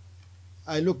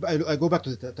 I go back to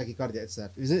the tachycardia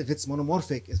itself. If it's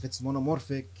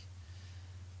monomorphic,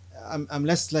 I'm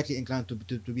less likely inclined to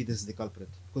be this is the culprit,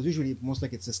 because usually most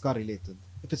likely it's scar related.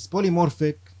 If it's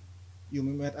polymorphic, you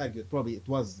might argue probably it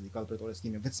was the culprit or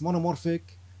ischemia. If it's monomorphic,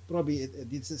 probably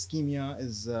this ischemia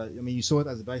is. I mean, you saw it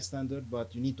as a bystander,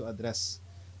 but you need to address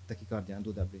tachycardia and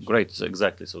do the ablation. Great, so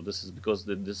exactly. So this is because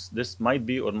this might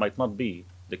be or might not be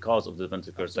the cause of the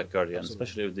ventricular tachycardia, and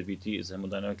especially if the VT is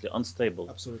hemodynamically unstable.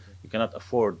 Absolutely. You cannot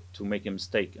afford to make a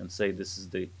mistake and say this is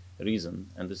the reason,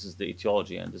 and this is the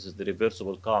etiology, and this is the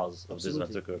reversible cause of this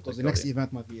ventricular Because tachycardia. the next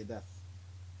event might be a death.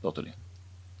 Totally.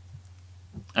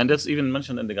 And that's even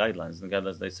mentioned in the guidelines. In the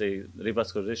guidelines, they say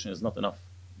revascularization is not enough.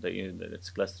 It's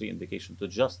class 3 indication to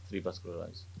just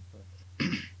revascularize.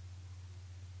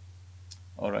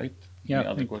 All right. Yeah, Any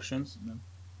other thank you. questions? No.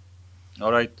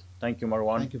 All right. Thank you,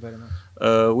 Marwan. Thank you very much.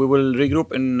 We will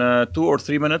regroup in 2 or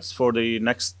 3 minutes for the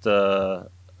next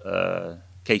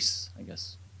case, I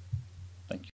guess.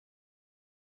 Thank you.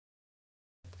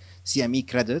 CME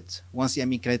credit, 1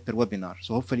 CME credit per webinar.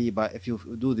 So hopefully, if you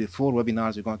do the 4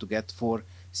 webinars, you're going to get 4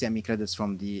 CME credits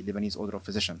from the Lebanese Order of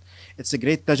Physicians. It's a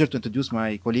great pleasure to introduce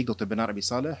my colleague, Dr. Abi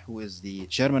Saleh, who is the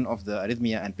chairman of the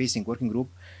Arrhythmia and Pacing Working Group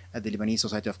at the Lebanese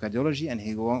Society of Cardiology, and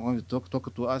he's going to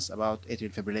talk to us about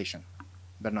atrial fibrillation.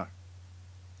 Bernard.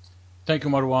 Thank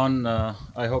you, Marwan.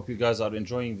 I hope you guys are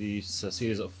enjoying this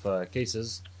series of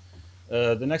cases.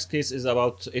 The next case is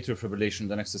about atrial fibrillation.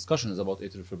 The next discussion is about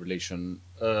atrial fibrillation.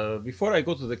 Before I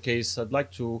go to the case, I'd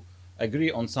like to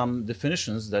agree on some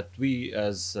definitions that we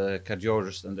as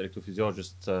cardiologists and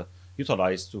electrophysiologists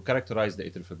utilize to characterize the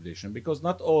atrial fibrillation, because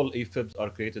not all AFibs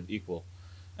are created equal.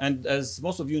 And as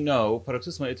most of you know,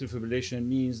 paroxysmal atrial fibrillation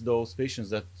means those patients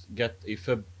that get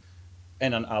AFib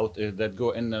in and out, that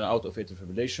go in and out of atrial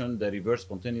fibrillation, they reverse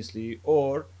spontaneously,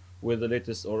 or with the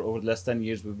latest or over the last 10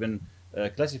 years, we've been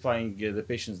classifying the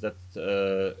patients that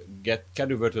get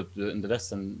cardioverted in the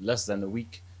less than a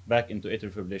week back into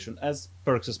atrial fibrillation as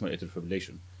paroxysmal atrial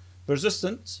fibrillation.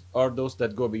 Persistent are those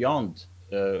that go beyond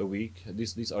a week.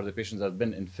 These are the patients that have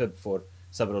been in fib for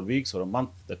several weeks or a month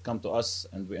that come to us,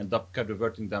 and we end up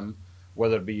cardioverting them,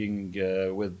 whether being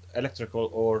with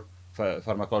electrical or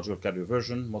pharmacological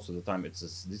cardioversion. Most of the time it's a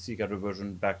DC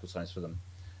cardioversion back to sinus rhythm.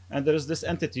 And there is this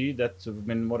entity that we've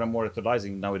been more and more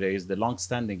utilizing nowadays, the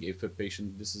long-standing AFib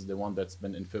patient. This is the one that's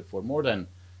been in fib for more than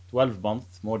 12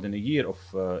 months, more than a year of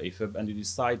AFib, and you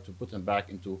decide to put him back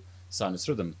into sinus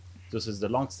rhythm. This is the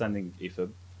long-standing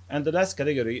AFib. And the last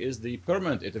category is the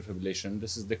permanent atrial fibrillation.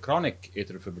 This is the chronic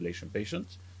atrial fibrillation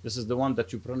patient. This is the one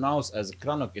that you pronounce as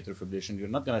chronic atrial fibrillation. You're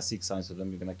not going to seek sinus rhythm.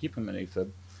 You're going to keep him in AFib,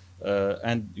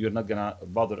 and you're not going to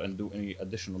bother and do any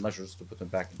additional measures to put him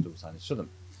back into sinus rhythm.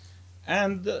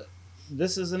 And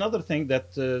this is another thing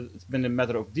that it's been a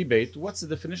matter of debate. What's the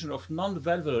definition of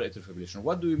non-valvular atrial fibrillation?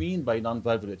 What do we mean by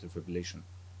non-valvular atrial fibrillation?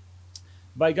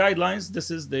 By guidelines,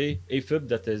 this is the AFib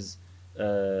that is,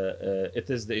 it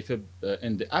is the AFib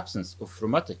in the absence of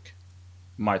rheumatic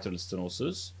mitral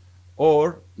stenosis,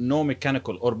 or no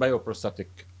mechanical or bioprosthetic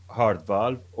heart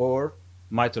valve, or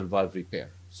mitral valve repair.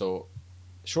 So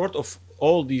short of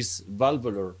all these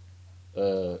valvular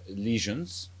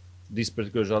lesions, these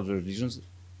particular valvular lesions,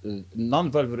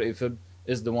 non-valvular AFib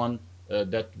is the one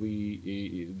that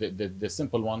we, the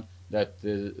simple one that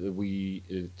we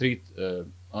treat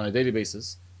on a daily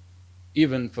basis.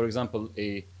 Even, for example,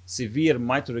 a severe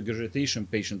mitral regurgitation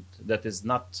patient that is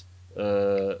not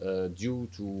due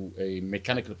to a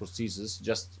mechanical prosthesis,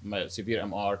 just severe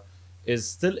MR, is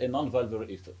still a non-valvular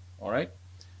AFib. All right.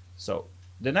 So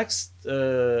the next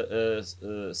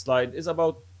slide is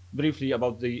briefly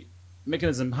about the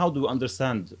mechanism. How do you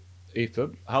understand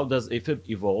AFib? How does AFib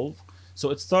evolve?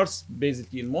 So it starts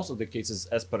basically in most of the cases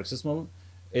as paroxysmal.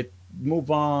 it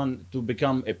move on to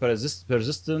become a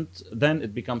persistent, then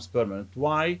it becomes permanent.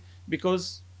 Why?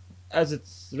 Because as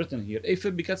it's written here,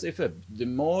 AFib becomes AFib. The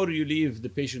more you leave the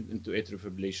patient into atrial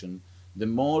fibrillation, the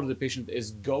more the patient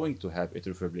is going to have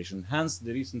atrial fibrillation. Hence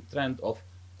the recent trend of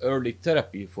early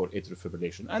therapy for atrial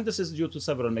fibrillation. And this is due to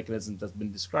several mechanisms that's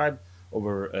been described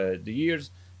over the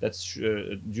years. That's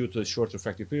due to a short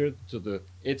refractory period, to the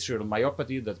atrial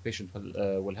myopathy that the patient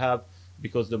will have,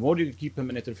 because the more you keep him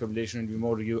in atrial fibrillation, the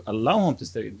more you allow him to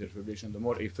stay in atrial fibrillation, the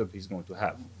more AFib he's going to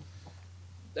have.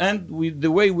 And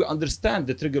the way we understand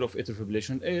the trigger of atrial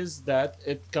fibrillation is that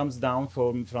it comes down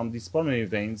from these pulmonary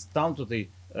veins down to the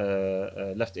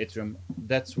left atrium.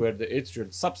 That's where the atrial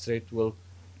substrate will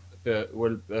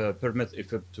permit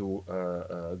AFib to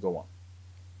go on.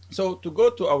 So to go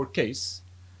to our case,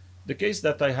 the case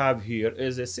that I have here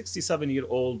is a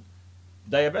 67-year-old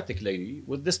diabetic lady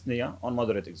with dyspnea on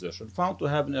moderate exertion, found to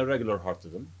have an irregular heart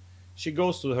rhythm. She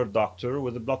goes to her doctor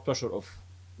with a blood pressure of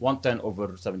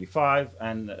 110/75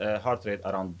 and heart rate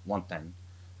around 110.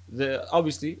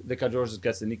 Obviously, the cardiologist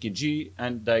gets an EKG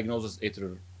and diagnoses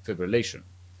atrial fibrillation.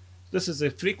 This is a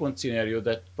frequent scenario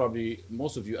that probably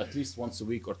most of you at least once a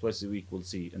week or twice a week will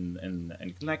see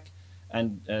in clinic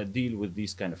and deal with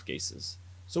these kind of cases.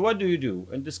 So what do you do?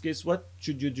 In this case, what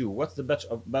should you do? What's the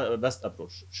best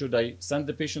approach? Should I send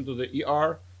the patient to the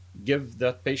ER, give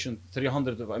that patient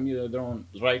 300 of amiodarone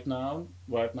right now,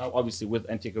 obviously with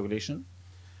anticoagulation?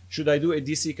 Should I do a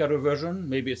DC cardioversion?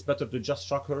 Maybe it's better to just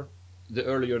shock her. The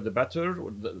earlier the better,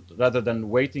 rather than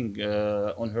waiting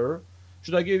on her.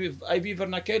 Should I give IV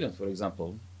vernacular, for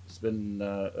example? It's been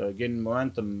gaining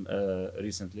momentum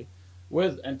recently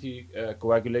with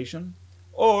anticoagulation.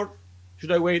 Or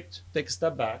should I wait, take a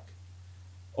step back,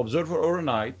 observe her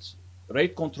overnight,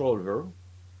 rate control her,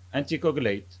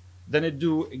 anticoagulate, then I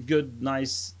do a good,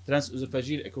 nice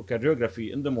transesophageal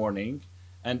echocardiography in the morning,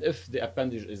 and if the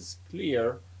appendage is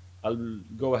clear, I'll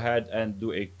go ahead and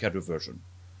do a cardioversion.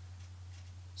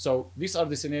 So these are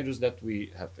the scenarios that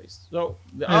we have faced. So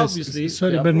obviously,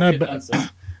 sorry, Bernard,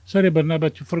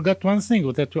 but you forgot one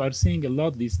thing that you are seeing a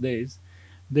lot these days.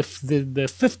 The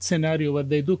fifth scenario, where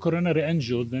they do coronary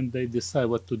angio, then they decide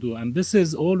what to do. And this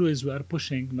is always we are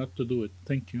pushing not to do it.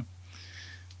 Thank you.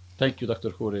 Thank you, Dr.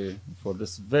 Khoury, for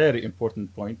this very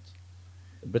important point.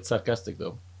 A bit sarcastic,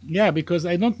 though. Yeah, because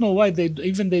I don't know why they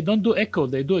don't do echo.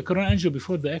 They do a coronary angio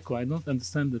before the echo. I don't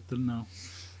understand it till now.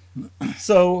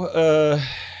 So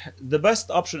the best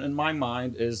option in my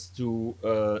mind is to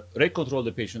rate control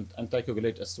the patient,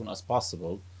 anticoagulate as soon as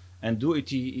possible, and do a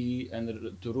TEE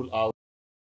and to rule out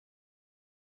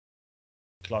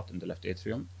clot in the left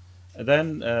atrium. And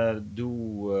then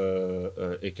do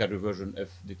a cardioversion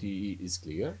if the TEE is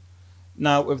clear.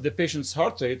 Now, if the patient's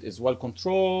heart rate is well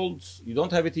controlled, you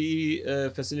don't have a TEE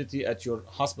facility at your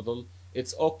hospital,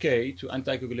 it's okay to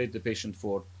anticoagulate the patient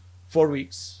for 4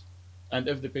 weeks. And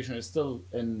if the patient is still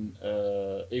in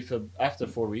AFib after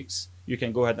 4 weeks, you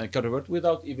can go ahead and cardivert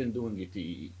without even doing a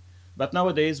TEE. But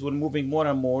nowadays, we're moving more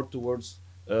and more towards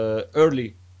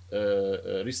early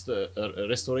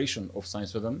restoration of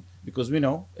sinus rhythm, because we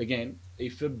know, again,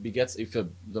 AFib begets AFib.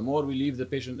 The more we leave the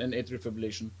patient in atrial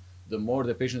fibrillation, the more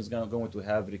the patient is going to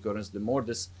have recurrence, the more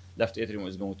this left atrium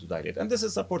is going to dilate. And this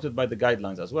is supported by the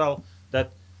guidelines as well,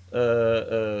 that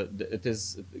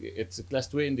it's a class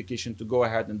 2A indication to go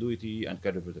ahead and do ET and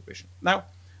cardivert the patient. Now,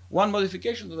 one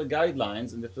modification to the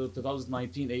guidelines in the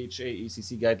 2019 AHA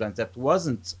ECC guidelines that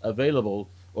wasn't available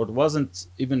or wasn't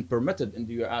even permitted in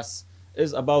the US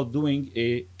is about doing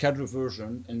a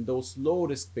cardioversion in those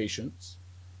low-risk patients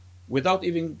without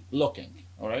even looking,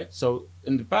 all right? So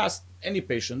in the past, any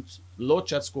patient, low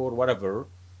CHAT score, whatever,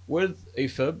 with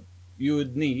AFib, you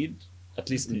would need, at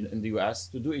least in the US,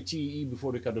 to do a TEE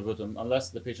before you cardivert them, unless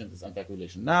the patient is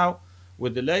anticoagulation. Now,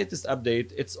 with the latest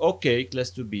update, it's okay,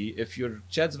 class 2B, if your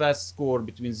CHATS-VAS score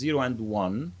between 0 and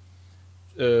 1,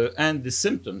 and the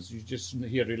symptoms, you just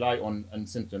here rely on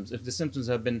symptoms. If the symptoms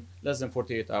have been less than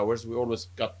 48 hours, we always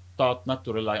got taught not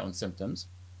to rely on symptoms.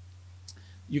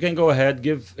 You can go ahead,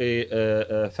 give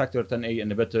a factor 10A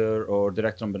inhibitor or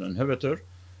direct thrombin inhibitor,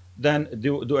 then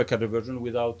do a cardioversion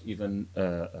without even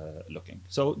looking.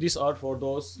 So these are for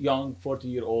those young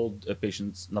 40-year-old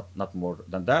patients, not more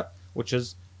than that, which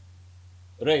is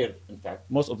rare, in fact.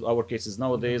 Most of our cases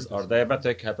nowadays are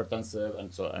diabetic, hypertensive,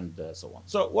 and so on.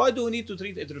 So why do we need to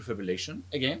treat atrial fibrillation?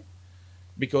 Again,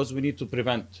 because we need to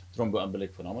prevent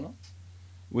thromboembolic phenomena.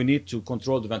 We need to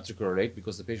control the ventricular rate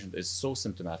because the patient is so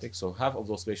symptomatic. So half of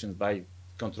those patients, by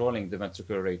controlling the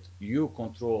ventricular rate, you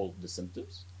control the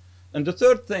symptoms. And the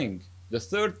third thing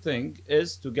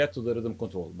is to get to the rhythm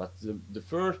control. But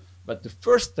the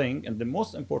first thing and the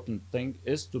most important thing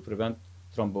is to prevent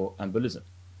thromboembolism.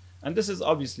 And this is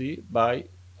obviously by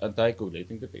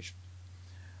anticoagulating the patient.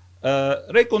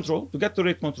 Rate control, to get to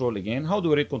rate control again, how do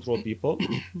we rate control people?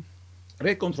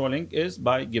 Rate controlling is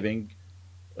by giving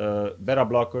beta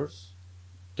blockers,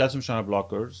 calcium channel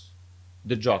blockers,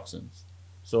 digoxins.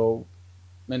 So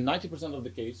in 90% of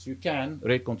the case, you can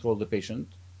rate control the patient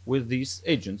with these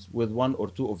agents, with one or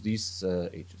two of these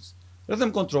agents.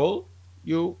 Rhythm control,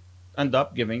 you end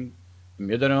up giving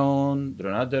imidazole,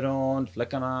 dronedarone,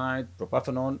 flecainide,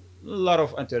 propafenone, a lot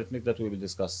of antiarrhythmic that we will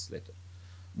discuss later.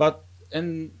 But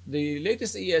in the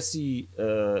latest ESC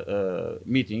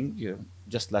meeting,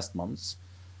 just last month,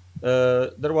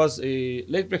 there was a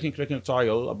late-breaking clinical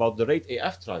trial about the RATE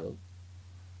AF trial,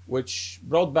 which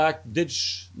brought back DIG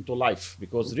into life,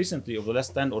 because recently, over the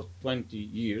last 10 or 20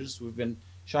 years, we've been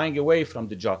shying away from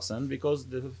digoxin because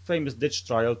the famous DIG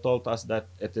trial told us that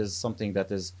it is something that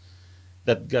has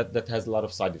a lot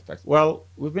of side effects. Well,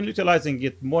 we've been utilizing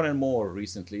it more and more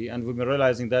recently, and we've been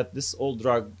realizing that this old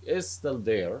drug is still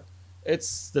there. It's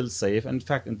still safe. In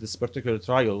fact, in this particular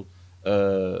trial,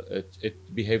 it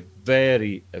behaved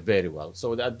very, very well.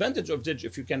 So the advantage of DIG,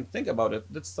 if you can think about it,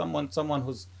 that's someone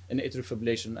who's in atrial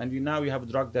fibrillation, and now you have a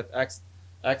drug that acts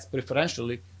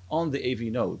preferentially on the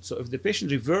AV node. So if the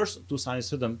patient reverses to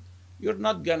sinus rhythm, you're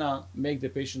not gonna make the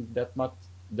patient that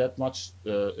much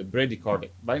bradycardic.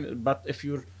 But if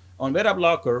you're on beta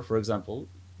blocker, for example,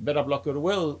 beta blocker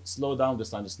will slow down the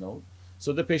sinus node,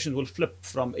 so the patient will flip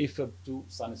from AFib to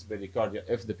sinus bradycardia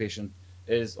if the patient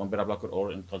is on beta blocker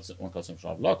or on calcium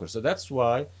channel blocker. So that's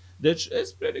why DIG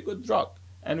is a pretty good drug,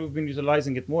 and we've been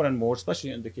utilizing it more and more,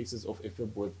 especially in the cases of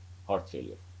AFib with heart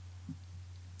failure.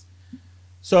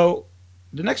 So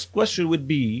the next question would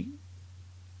be,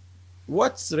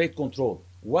 what's rate control?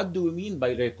 What do we mean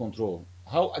by rate control?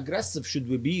 How aggressive should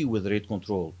we be with rate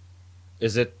control?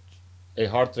 Is it a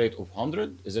heart rate of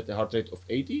 100? Is it a heart rate of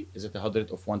 80? Is it a heart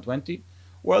rate of 120?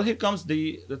 Well, here comes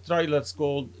the trial that's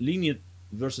called lenient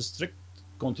versus strict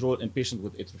control in patients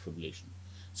with atrial fibrillation.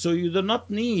 So you do not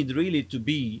need really to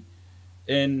be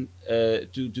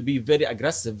to be very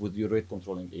aggressive with your rate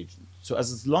controlling agent. So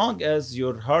as long as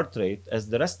your heart rate, as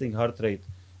the resting heart rate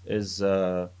is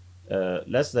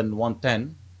less than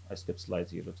 110, I skipped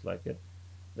slides here, looks like it.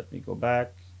 Let me go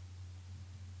back.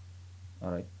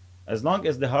 All right. As long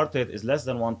as the heart rate is less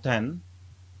than 110,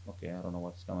 okay, I don't know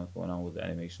what's going on with the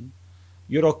animation,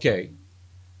 you're okay.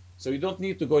 So you don't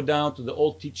need to go down to the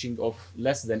old teaching of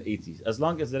less than 80. As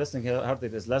long as the resting heart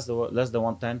rate is less than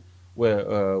 110,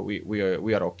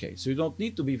 we are okay. So you don't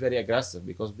need to be very aggressive,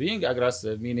 because being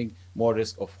aggressive meaning more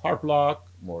risk of heart block,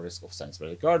 more risk of sinus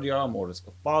bradycardia, more risk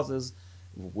of pauses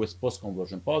with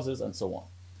post-conversion pauses, and so on.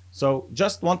 So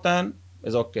just 110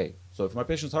 is okay. So if my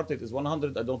patient's heart rate is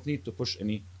 100, I don't need to push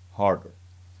any harder.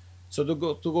 So to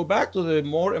go back to the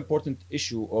more important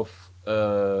issue of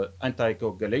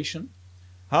anticoagulation,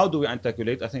 how do we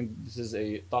anticoagulate? I think this is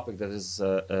a topic that is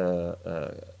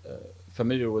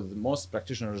familiar with most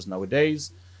practitioners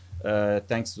nowadays,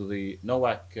 thanks to the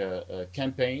NOAC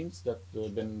campaigns that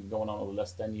have been going on over the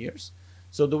last 10 years.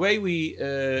 So the way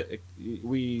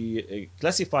we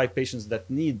classify patients that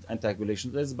need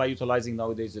anticoagulation is by utilizing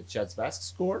nowadays the CHADS-VASc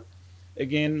score.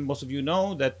 Again, most of you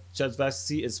know that CHADS-VASc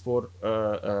C is for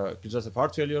congestive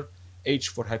heart failure, H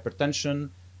for hypertension,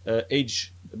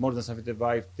 age more than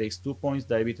 75 takes 2 points,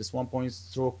 diabetes 1 point,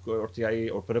 stroke or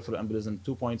TIA or peripheral embolism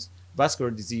 2 points,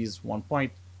 vascular disease 1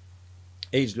 point,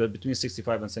 age between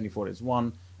 65 and 74 is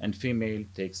 1, and female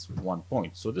takes 1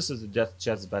 point. So this is the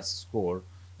CHADS-VASc score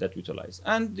that we utilize.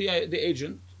 And the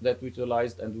agent that we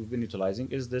utilized and we've been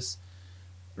utilizing is this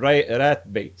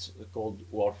rat bait called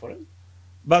warfarin.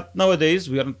 But nowadays,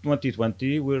 we are in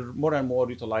 2020, we're more and more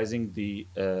utilizing the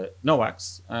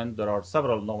NOACs, and there are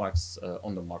several NOACs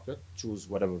on the market. Choose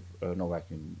whatever NOAC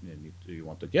you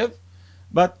want to give.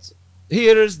 But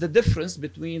here is the difference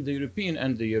between the European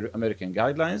and the American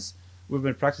guidelines. We've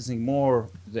been practicing more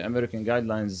the American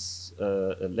guidelines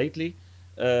lately.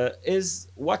 Is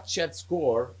what CHAD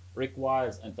score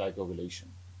requires anticoagulation?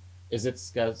 Is it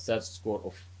CHAD score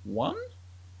of 1,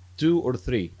 2, or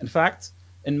 3? In fact,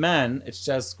 in men, it's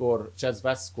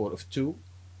CHADS-VASc score of 2.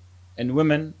 In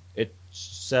women,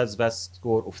 it's CHADS-VASc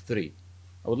score of 3.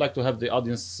 I would like to have the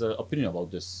audience opinion about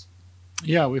this.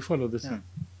 Yeah, we follow this. Yeah.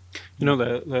 You know,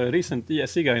 the recent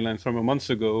ESC guidelines from a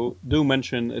month ago do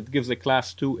mention it gives a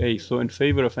class 2A, so in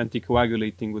favor of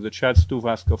anticoagulating with a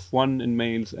CHADS-2 of 1 in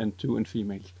males and 2 in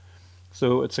females.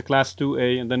 So it's a class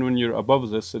 2A, and then when you're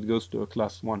above this, it goes to a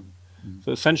class 1. Mm-hmm.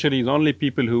 So essentially, the only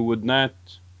people who would not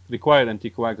require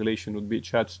anticoagulation would be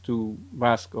CHADS-2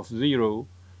 of 0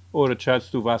 or a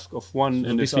CHADS2 VASC of 1 So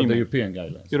in the these are the female. European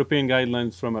guidelines. European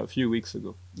guidelines from a few weeks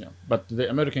ago. Yeah, but the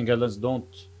American guidelines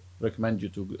don't recommend you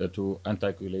to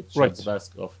anticoagulate Right. CHADS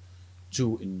VASC of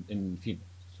 2 in female.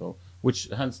 So, which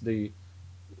hence this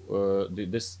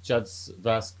CHADS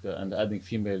VASC and adding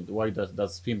female. Why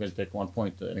does female take 1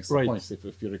 point an extra Right. points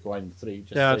if you're requiring 3?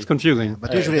 Just Yeah, say it's confusing.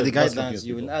 But usually the that's guidelines, confusing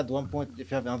you will people. add 1 point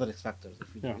if you have another risk factors. If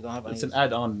you, Yeah. you don't have It's any an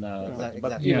add-on, Exactly. but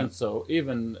Exactly. even Yeah. so,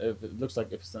 even if it looks like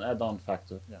if it's an add-on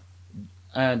factor, Yeah.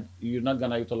 and you're not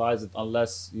gonna utilize it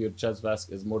unless your CHADS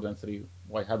VASC is more than 3,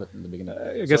 why have it in the beginning?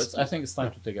 I So guess- I think it's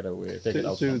time to take it away, take it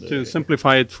out. To, from to the,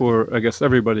 simplify it for, I guess,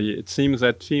 everybody, it seems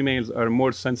that females are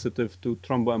more sensitive to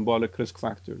thromboembolic risk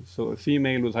factors. So a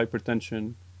female with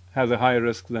hypertension has a higher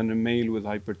risk than a male with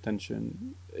hypertension.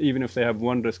 Even if they have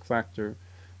one risk factor,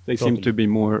 they seem Totally. to be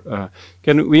more.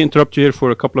 Can we interrupt you here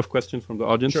for a couple of questions from the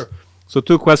audience? Sure. So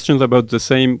 2 questions about the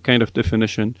same kind of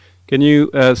definition. Can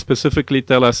you specifically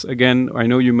tell us again, I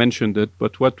know you mentioned it,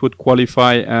 but what would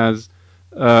qualify as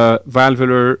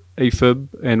valvular AFib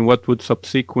and what would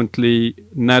subsequently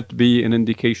not be an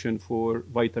indication for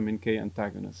vitamin K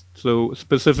antagonist? So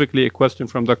specifically a question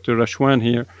from Dr. Rashwan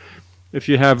here. If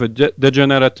you have a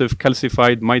degenerative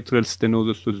calcified mitral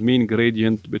stenosis with mean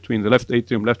gradient between the left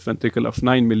atrium, left ventricle of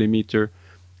 9 millimeter,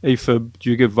 AFib, do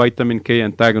you give vitamin K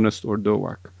antagonist or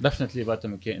DOAC? Definitely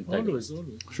vitamin K antagonist.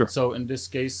 Always. Sure. So in this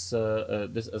case,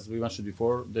 this, as we mentioned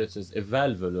before, this is a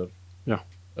valvular Yeah.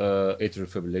 atrial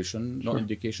fibrillation, no Sure.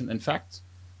 indication. In fact,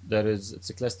 it's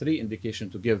a class 3 indication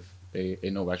to give a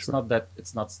NOAC. It's not that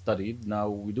it's not studied. Now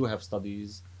we do have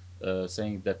studies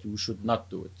saying that you should not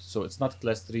do it. So it's not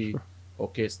class 3,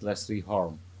 okay, it's class 3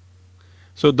 harm.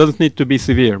 So it doesn't need to be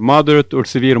severe. Moderate or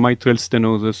severe mitral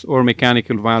stenosis or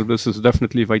mechanical valve, this is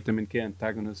definitely vitamin K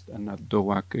antagonist and not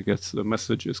DOAC. I guess the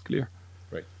message is clear.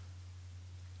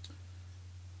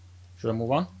 Should I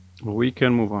move on? We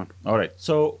can move on. All right.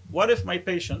 So what if my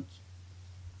patient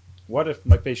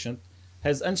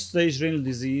has end-stage renal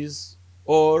disease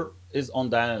or is on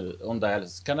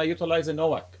dialysis? Can I utilize a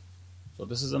NOAC? So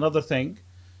this is another thing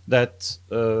that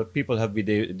people have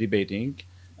been debating,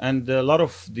 and a lot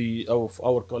of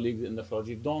our colleagues in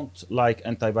nephrology don't like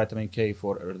anti-vitamin K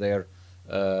for their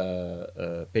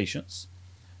patients.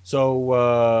 So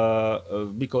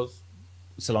because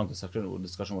it's a long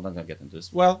discussion, we're not going to get into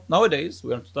this. Well, nowadays,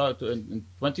 we are in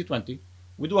 2020,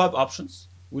 we do have options.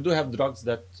 We do have drugs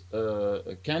that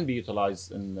can be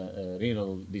utilized in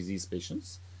renal disease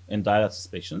patients, in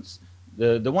dialysis patients.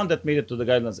 The one that made it to the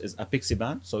guidelines is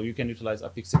apixaban. So you can utilize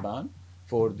apixaban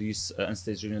for these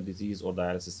end-stage renal disease or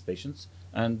dialysis patients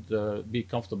and be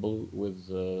comfortable with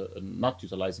not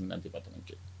utilizing antivitamin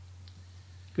K.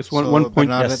 Just one point.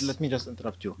 Bernard, yes. let me just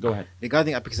interrupt you. Go ahead.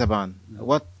 Regarding apixaban,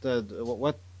 what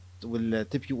will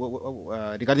tip you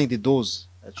regarding the dose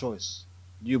choice?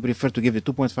 Do you prefer to give the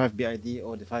 2.5 BID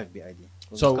or the 5 BID?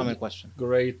 So, common question.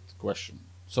 Great question.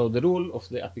 So the rule of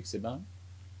the apixaban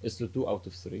is to 2 out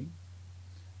of 3.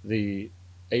 The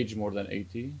age more than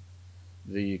 80,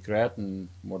 the creatinine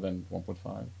more than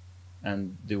 1.5,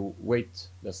 and the weight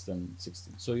less than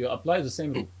 16. So you apply the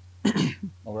same rule.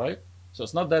 All right? So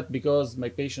it's not that because my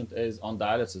patient is on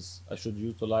dialysis, I should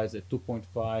utilize a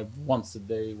 2.5 once a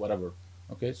day, whatever.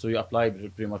 Okay, so you apply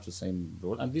pretty much the same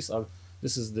rule, and this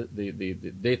is the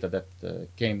data that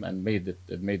came and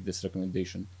made this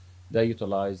recommendation. They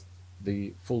utilized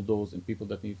the full dose in people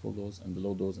that need full dose and the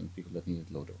low dose in people that needed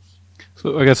low dose.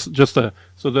 So I guess just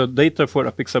so the data for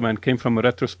apixaban came from a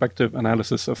retrospective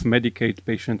analysis of Medicaid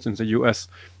patients in the U.S.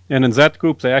 And in that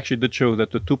group, they actually did show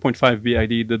that the 2.5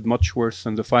 BID did much worse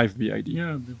than the 5 BID.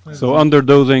 Yeah. So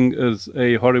underdosing is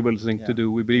a horrible thing to Yeah.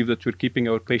 do. We believe that we're keeping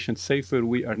our patients safer.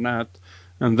 We are not.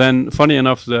 And then, funny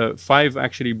enough, the 5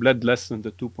 actually bled less than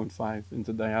the 2.5 in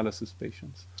the dialysis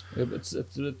patients. Yeah, but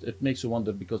it makes you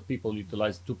wonder because people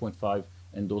utilize 2.5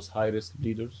 in those high-risk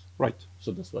bleeders. Right.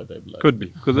 So that's why they bled. Could be,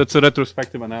 because it's a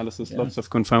retrospective analysis, Yeah. lots of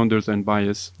confounders and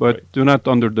bias. But Right. do not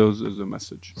underdose is the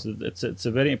message. So it's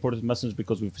a very important message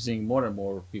because we're seeing more and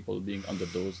more people being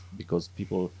underdosed because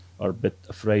people are a bit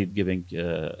afraid giving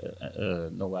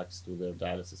NOACs to their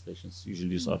dialysis patients. Usually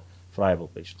these are friable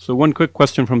patients. So one quick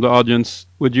question from the audience.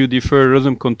 Would you defer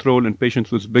rhythm control in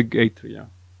patients with big atria?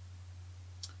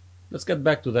 Let's get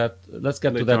back to that. Let's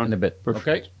get to Later that on. in a bit. Perfect.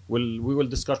 Okay, we will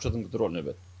discuss rhythm control in a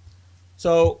bit.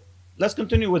 So let's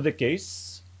continue with the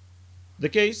case. The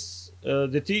case,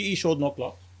 the TE showed no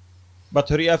clot, but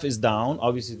her EF is down.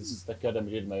 Obviously, this is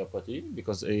tachycardia myopathy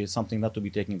because it's something not to be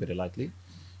taken very lightly.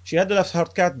 She had the left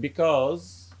heart cath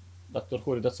because Dr.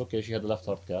 Khoury, that's okay. She had the left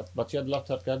heart cath, but she had the left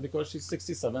heart cath because she's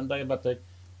 67, diabetic,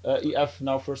 EF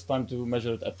now first time to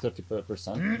measure it at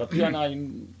 30%, but you and I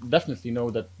definitely know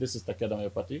that this is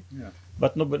tachycardiomyopathy. Yeah.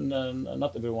 But no, but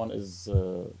not everyone is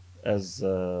as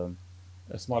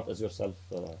smart as yourself,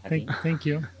 Hakeem. Thank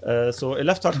you. So a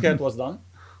left heart cath was done,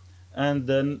 and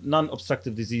then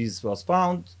non-obstructive disease was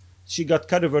found. She got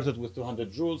cardioverted with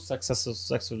 200 joules,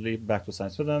 successfully back to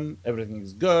science rhythm. Everything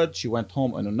is good. She went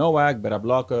home on a NOAC, beta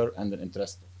blocker, and an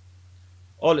Entresto.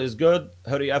 All is good.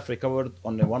 Her EF recovered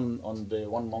on the 1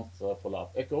 month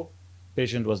follow-up echo.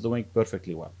 Patient was doing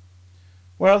perfectly well.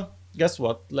 Well, guess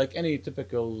what? Like any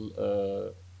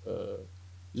typical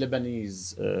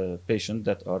Lebanese patient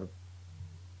that are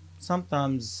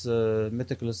sometimes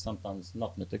meticulous, sometimes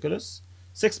not meticulous.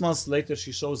 6 months later,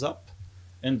 she shows up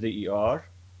in the ER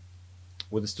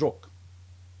with a stroke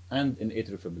and an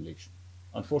atrial fibrillation.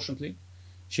 Unfortunately,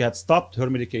 she had stopped her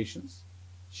medications.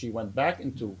 She went back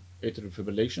into atrial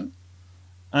fibrillation,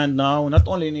 and now not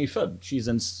only in AFib,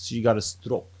 she got a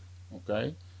stroke.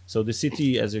 Okay, so the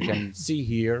CT, as you can see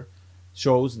here,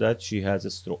 shows that she has a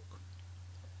stroke.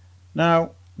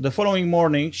 Now, the following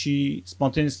morning, she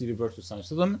spontaneously reversed to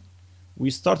sinus rhythm.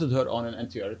 We started her on an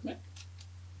antiarrhythmic.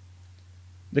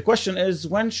 The question is,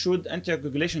 when should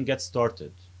anticoagulation get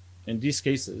started? In these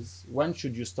cases, when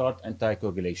should you start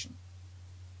anticoagulation?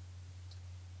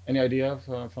 Any idea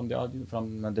from the audience,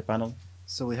 from the panel?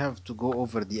 So we have to go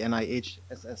over the NIH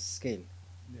SS scale.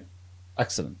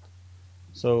 Excellent.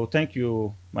 So thank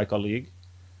you, my colleague.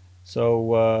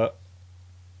 So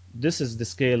this is the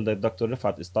scale that Dr.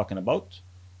 Refaat is talking about.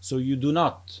 So you do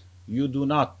not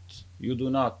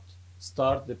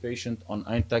start the patient on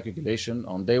anticoagulation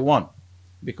on day 1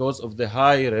 because of the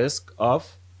high risk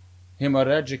of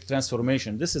hemorrhagic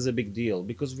transformation. This is a big deal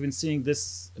because we've been seeing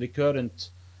this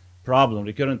recurrent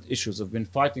issues. We've been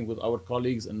fighting with our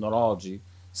colleagues in neurology,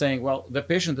 saying, well, the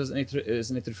patient is in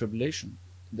atrial fibrillation.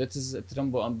 That is a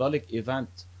thromboembolic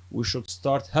event. We should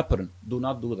start heparin. Do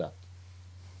not do that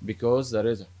because there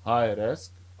is high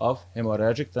risk of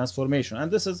hemorrhagic transformation.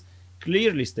 And this is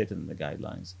clearly stated in the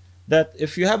guidelines that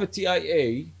if you have a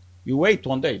TIA, you wait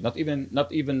 1 day, not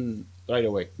even right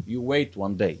away. You wait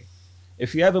 1 day.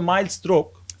 If you have a mild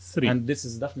stroke, 3. and this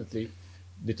is definitely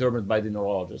determined by the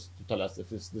neurologist to tell us if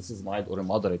this is mild or a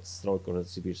moderate stroke or a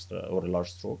severe or a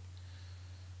large stroke,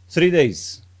 3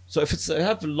 days. So if you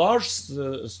have a large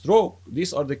stroke,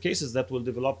 these are the cases that will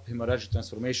develop hemorrhagic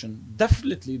transformation.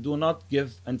 Definitely do not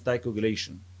give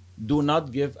anticoagulation. Do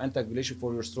not give anticoagulation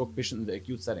for your stroke patient in the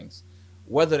acute settings.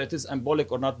 Whether it is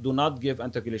embolic or not, do not give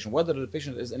anticoagulation. Whether the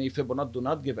patient is in AFib or not, do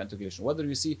not give anticoagulation. Whether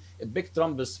you see a big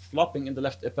thrombus flopping in the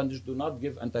left appendage, do not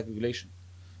give anticoagulation,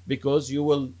 because you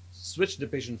will switch the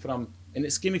patient from an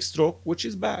ischemic stroke, which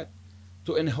is bad,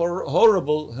 to a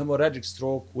horrible hemorrhagic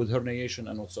stroke with herniation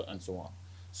and so on.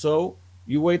 So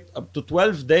you wait up to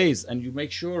 12 days and you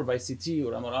make sure by CT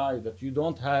or MRI that you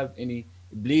don't have any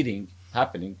bleeding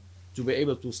happening to be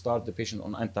able to start the patient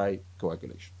on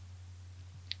anticoagulation.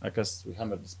 I guess we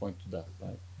hammered this point to death,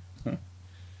 right?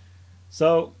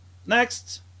 So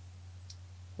next,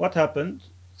 what happened?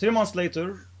 3 months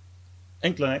later,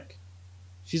 in clinic,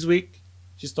 she's weak,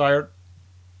 she's tired,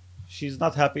 she's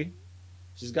not happy,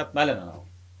 she's got melena now.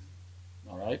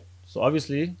 All right. So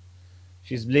obviously,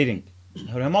 she's bleeding.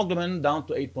 Her hemoglobin down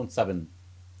to 8.7.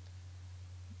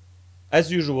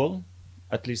 As usual,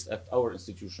 at least at our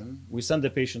institution, we send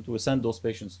those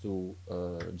patients to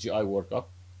GI workup.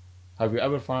 Have you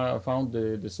ever found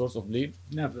the source of bleed?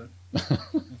 Never.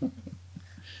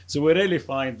 So we rarely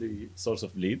find the source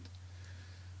of bleed.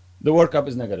 The workup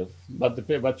is negative,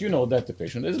 but you know that the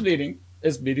patient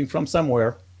is bleeding from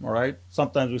somewhere. All right.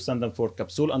 Sometimes we send them for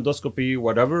capsule endoscopy,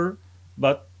 whatever,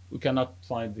 but we cannot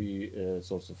find the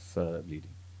source of bleeding.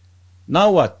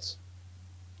 Now what?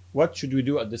 What should we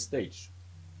do at this stage?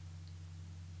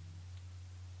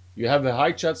 You have a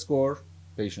high CHAD score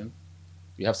patient.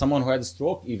 You have someone who had a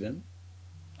stroke even,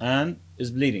 and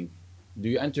is bleeding. Do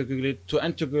you anticoagulate? To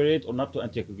anticoagulate or not to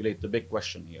anticoagulate? The big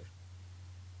question here.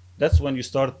 That's when you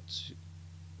start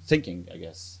thinking, I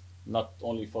guess, not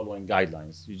only following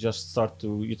guidelines. You just start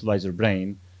to utilize your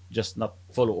brain, just not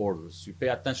follow orders. You pay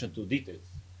attention to details,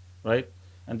 right?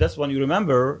 And that's when you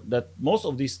remember that most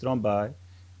of these thrombi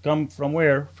come from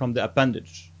where? From the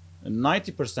appendage. And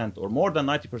 90% or more than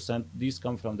 90%, these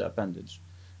come from the appendage.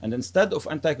 And instead of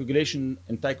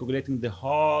anticoagulating the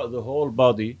whole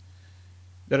body,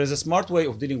 there is a smart way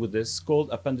of dealing with this called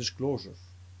appendage closure.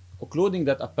 Occluding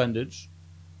that appendage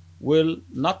will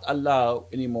not allow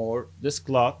anymore this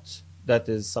clot that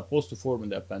is supposed to form in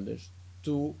the appendage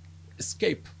to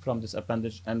escape from this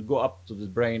appendage and go up to the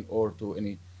brain or to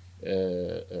any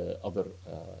other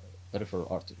peripheral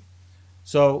artery.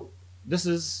 So this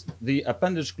is the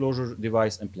appendage closure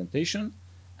device implantation.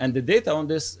 And the data on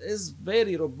this is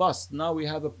very robust. Now we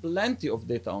have a plenty of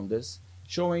data on this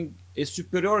showing a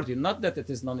superiority, not that it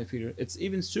is non-inferior, it's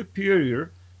even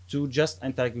superior to just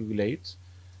anticoagulate.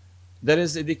 There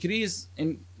is a decrease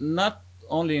in not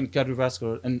only in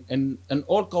cardiovascular and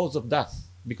all causes of death.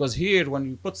 Because here, when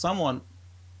you put someone,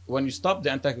 when you stop the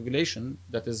anticoagulation,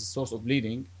 that is a source of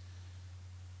bleeding,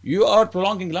 you are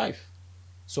prolonging life.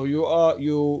 So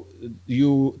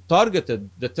you targeted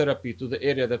the therapy to the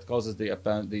area that causes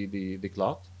the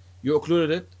clot. You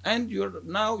occluded it, and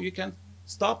now you can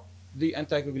stop the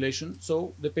anticoagulation,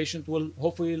 so the patient will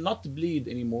hopefully not bleed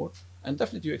anymore, and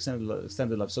definitely you extend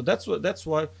the life. So that's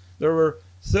why there were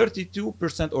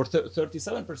 32% or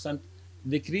 37%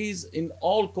 decrease in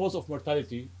all cause of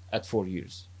mortality at 4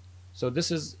 years. So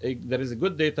there is a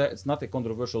good data. It's not a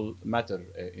controversial matter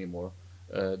anymore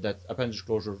that appendage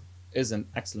closure is an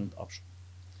excellent option.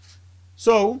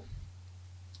 So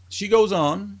she goes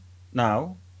on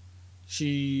now.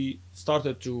 She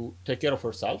started to take care of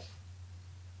herself.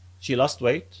 She lost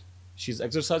weight. She's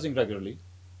exercising regularly.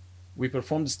 We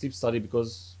performed the sleep study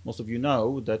because most of you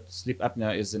know that sleep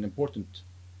apnea is an important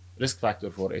risk factor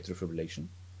for atrial fibrillation.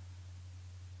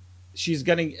 She's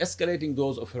getting escalating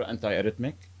dose of her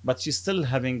antiarrhythmic, but she's still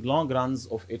having long runs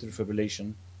of atrial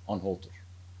fibrillation on Holter.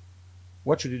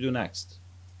 What should you do next?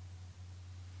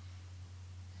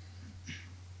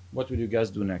 What will you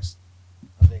guys do next?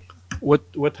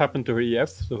 What happened to her EF?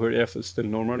 So her EF is still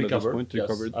normal at this point? Yes.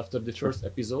 Recovered? After the first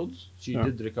episode, she Yeah.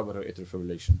 did recover her atrial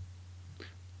fibrillation.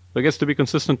 I guess to be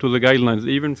consistent with the guidelines,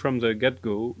 even from the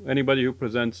get-go, anybody who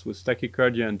presents with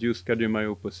tachycardia-induced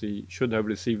cardiomyopathy should have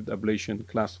received ablation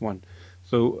class 1.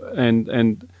 So,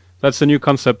 and that's a new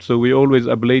concept. So we always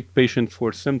ablate patients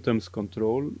for symptoms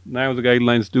control. Now the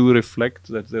guidelines do reflect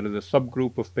that there is a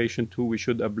subgroup of patients who we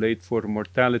should ablate for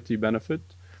mortality benefit.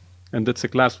 And that's a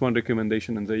class 1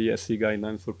 recommendation in the ESC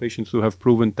guidelines for patients who have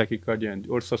proven tachycardia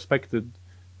or suspected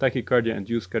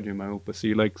tachycardia-induced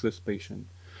cardiomyopathy, like this patient.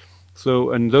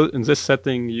 So in this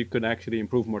setting, you could actually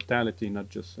improve mortality, not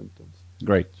just symptoms.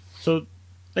 Great. So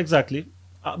exactly,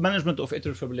 management of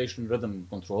atrial fibrillation rhythm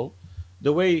control,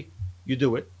 the way you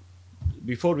do it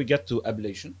before we get to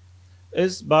ablation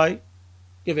is by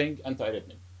giving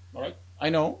antiarrhythmic. All right. I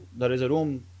know there is a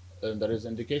room, there is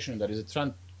indication, there is a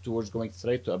trend towards going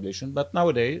straight to ablation, but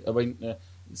nowadays,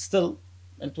 still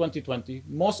in 2020,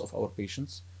 most of our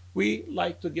patients, we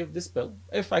like to give this pill.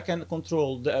 If I can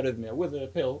control the arrhythmia with a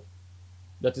pill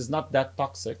that is not that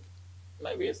toxic,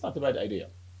 maybe it's not a bad idea.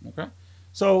 Okay.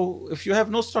 So if you have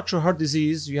no structural heart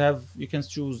disease, you can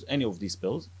choose any of these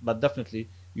pills, but definitely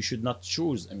you should not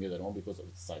choose amiodarone because of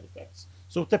its side effects.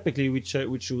 So typically we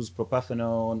choose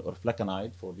propafenone or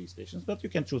flecainide for these patients, but you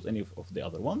can choose any of the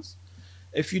other ones.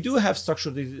 If you do have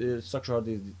structural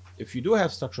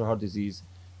heart disease,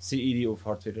 CED of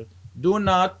heart failure, do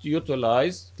not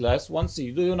utilize class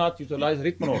 1C. Do not utilize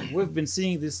ritmonol. We've been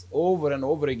seeing this over and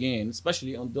over again,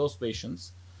 especially on those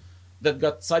patients that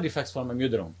got side effects from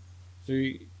amiodarone. So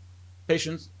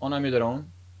patients on amiodarone,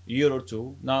 year or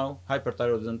two, now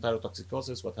hyperthyroidism,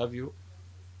 thyrotoxicosis, what have you.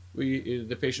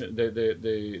 The patient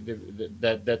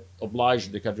that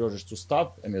obliged the cardiologist to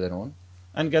stop amiodarone,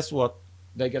 and guess what?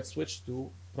 They get switched to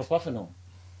propafenone.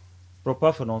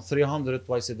 Propafenone 300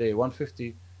 twice a day,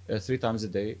 150 3 times a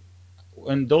day.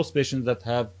 In those patients that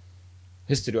have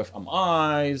history of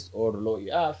MIs or low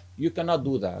EF, you cannot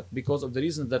do that because of the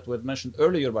reasons that were mentioned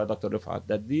earlier by Dr. Refaat,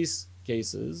 that these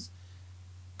cases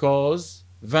cause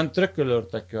ventricular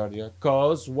tachycardia,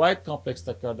 cause wide complex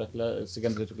tachycardia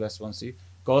secondary to class 1C,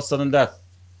 cause sudden death.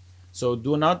 So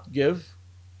do not give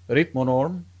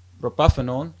ritmonorm,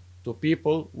 propafenone to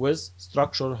people with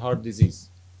structural heart disease.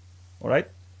 All right?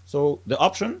 So the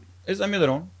option is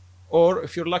amiodarone, or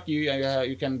if you're lucky,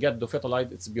 you can get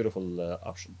dofetilide. It's a beautiful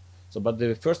option. So, but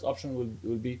the first option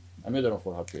will be amiodarone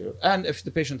for heart failure. And if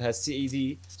the patient has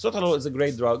CED, sotalol is a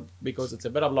great drug because it's a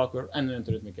beta blocker and an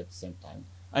antiarrhythmic at the same time.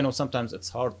 I know sometimes it's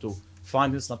hard to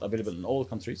find. It's not available in all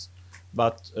countries,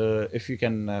 but if you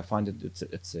can find it,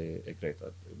 it's a great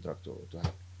drug to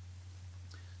have.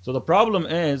 So the problem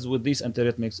is with these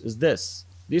antiarrhythmics is this.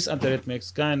 These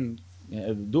antiarrhythmics can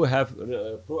do have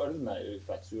pro-arrhythmia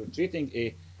effects. You're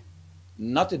treating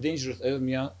not a dangerous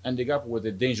arrhythmia and the gap with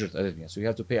a dangerous arrhythmia. So you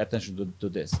have to pay attention to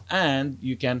this. And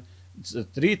you can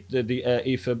treat the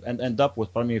AFib and end up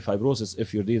with pulmonary fibrosis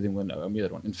if you're dealing with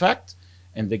amiodarone. In fact,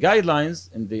 in the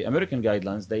guidelines, in the American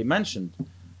guidelines, they mentioned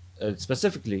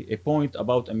specifically a point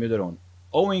about amiodarone.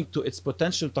 Owing to its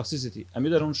potential toxicity,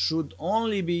 amiodarone should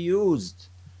only be used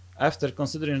after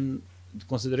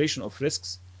consideration of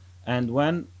risks and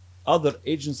when other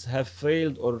agents have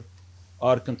failed or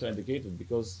are contraindicated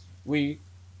because we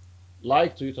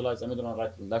like to utilize amiodarone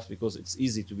right and left because it's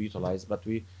easy to be utilized, but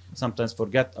we sometimes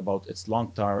forget about its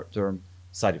long-term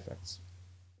side effects.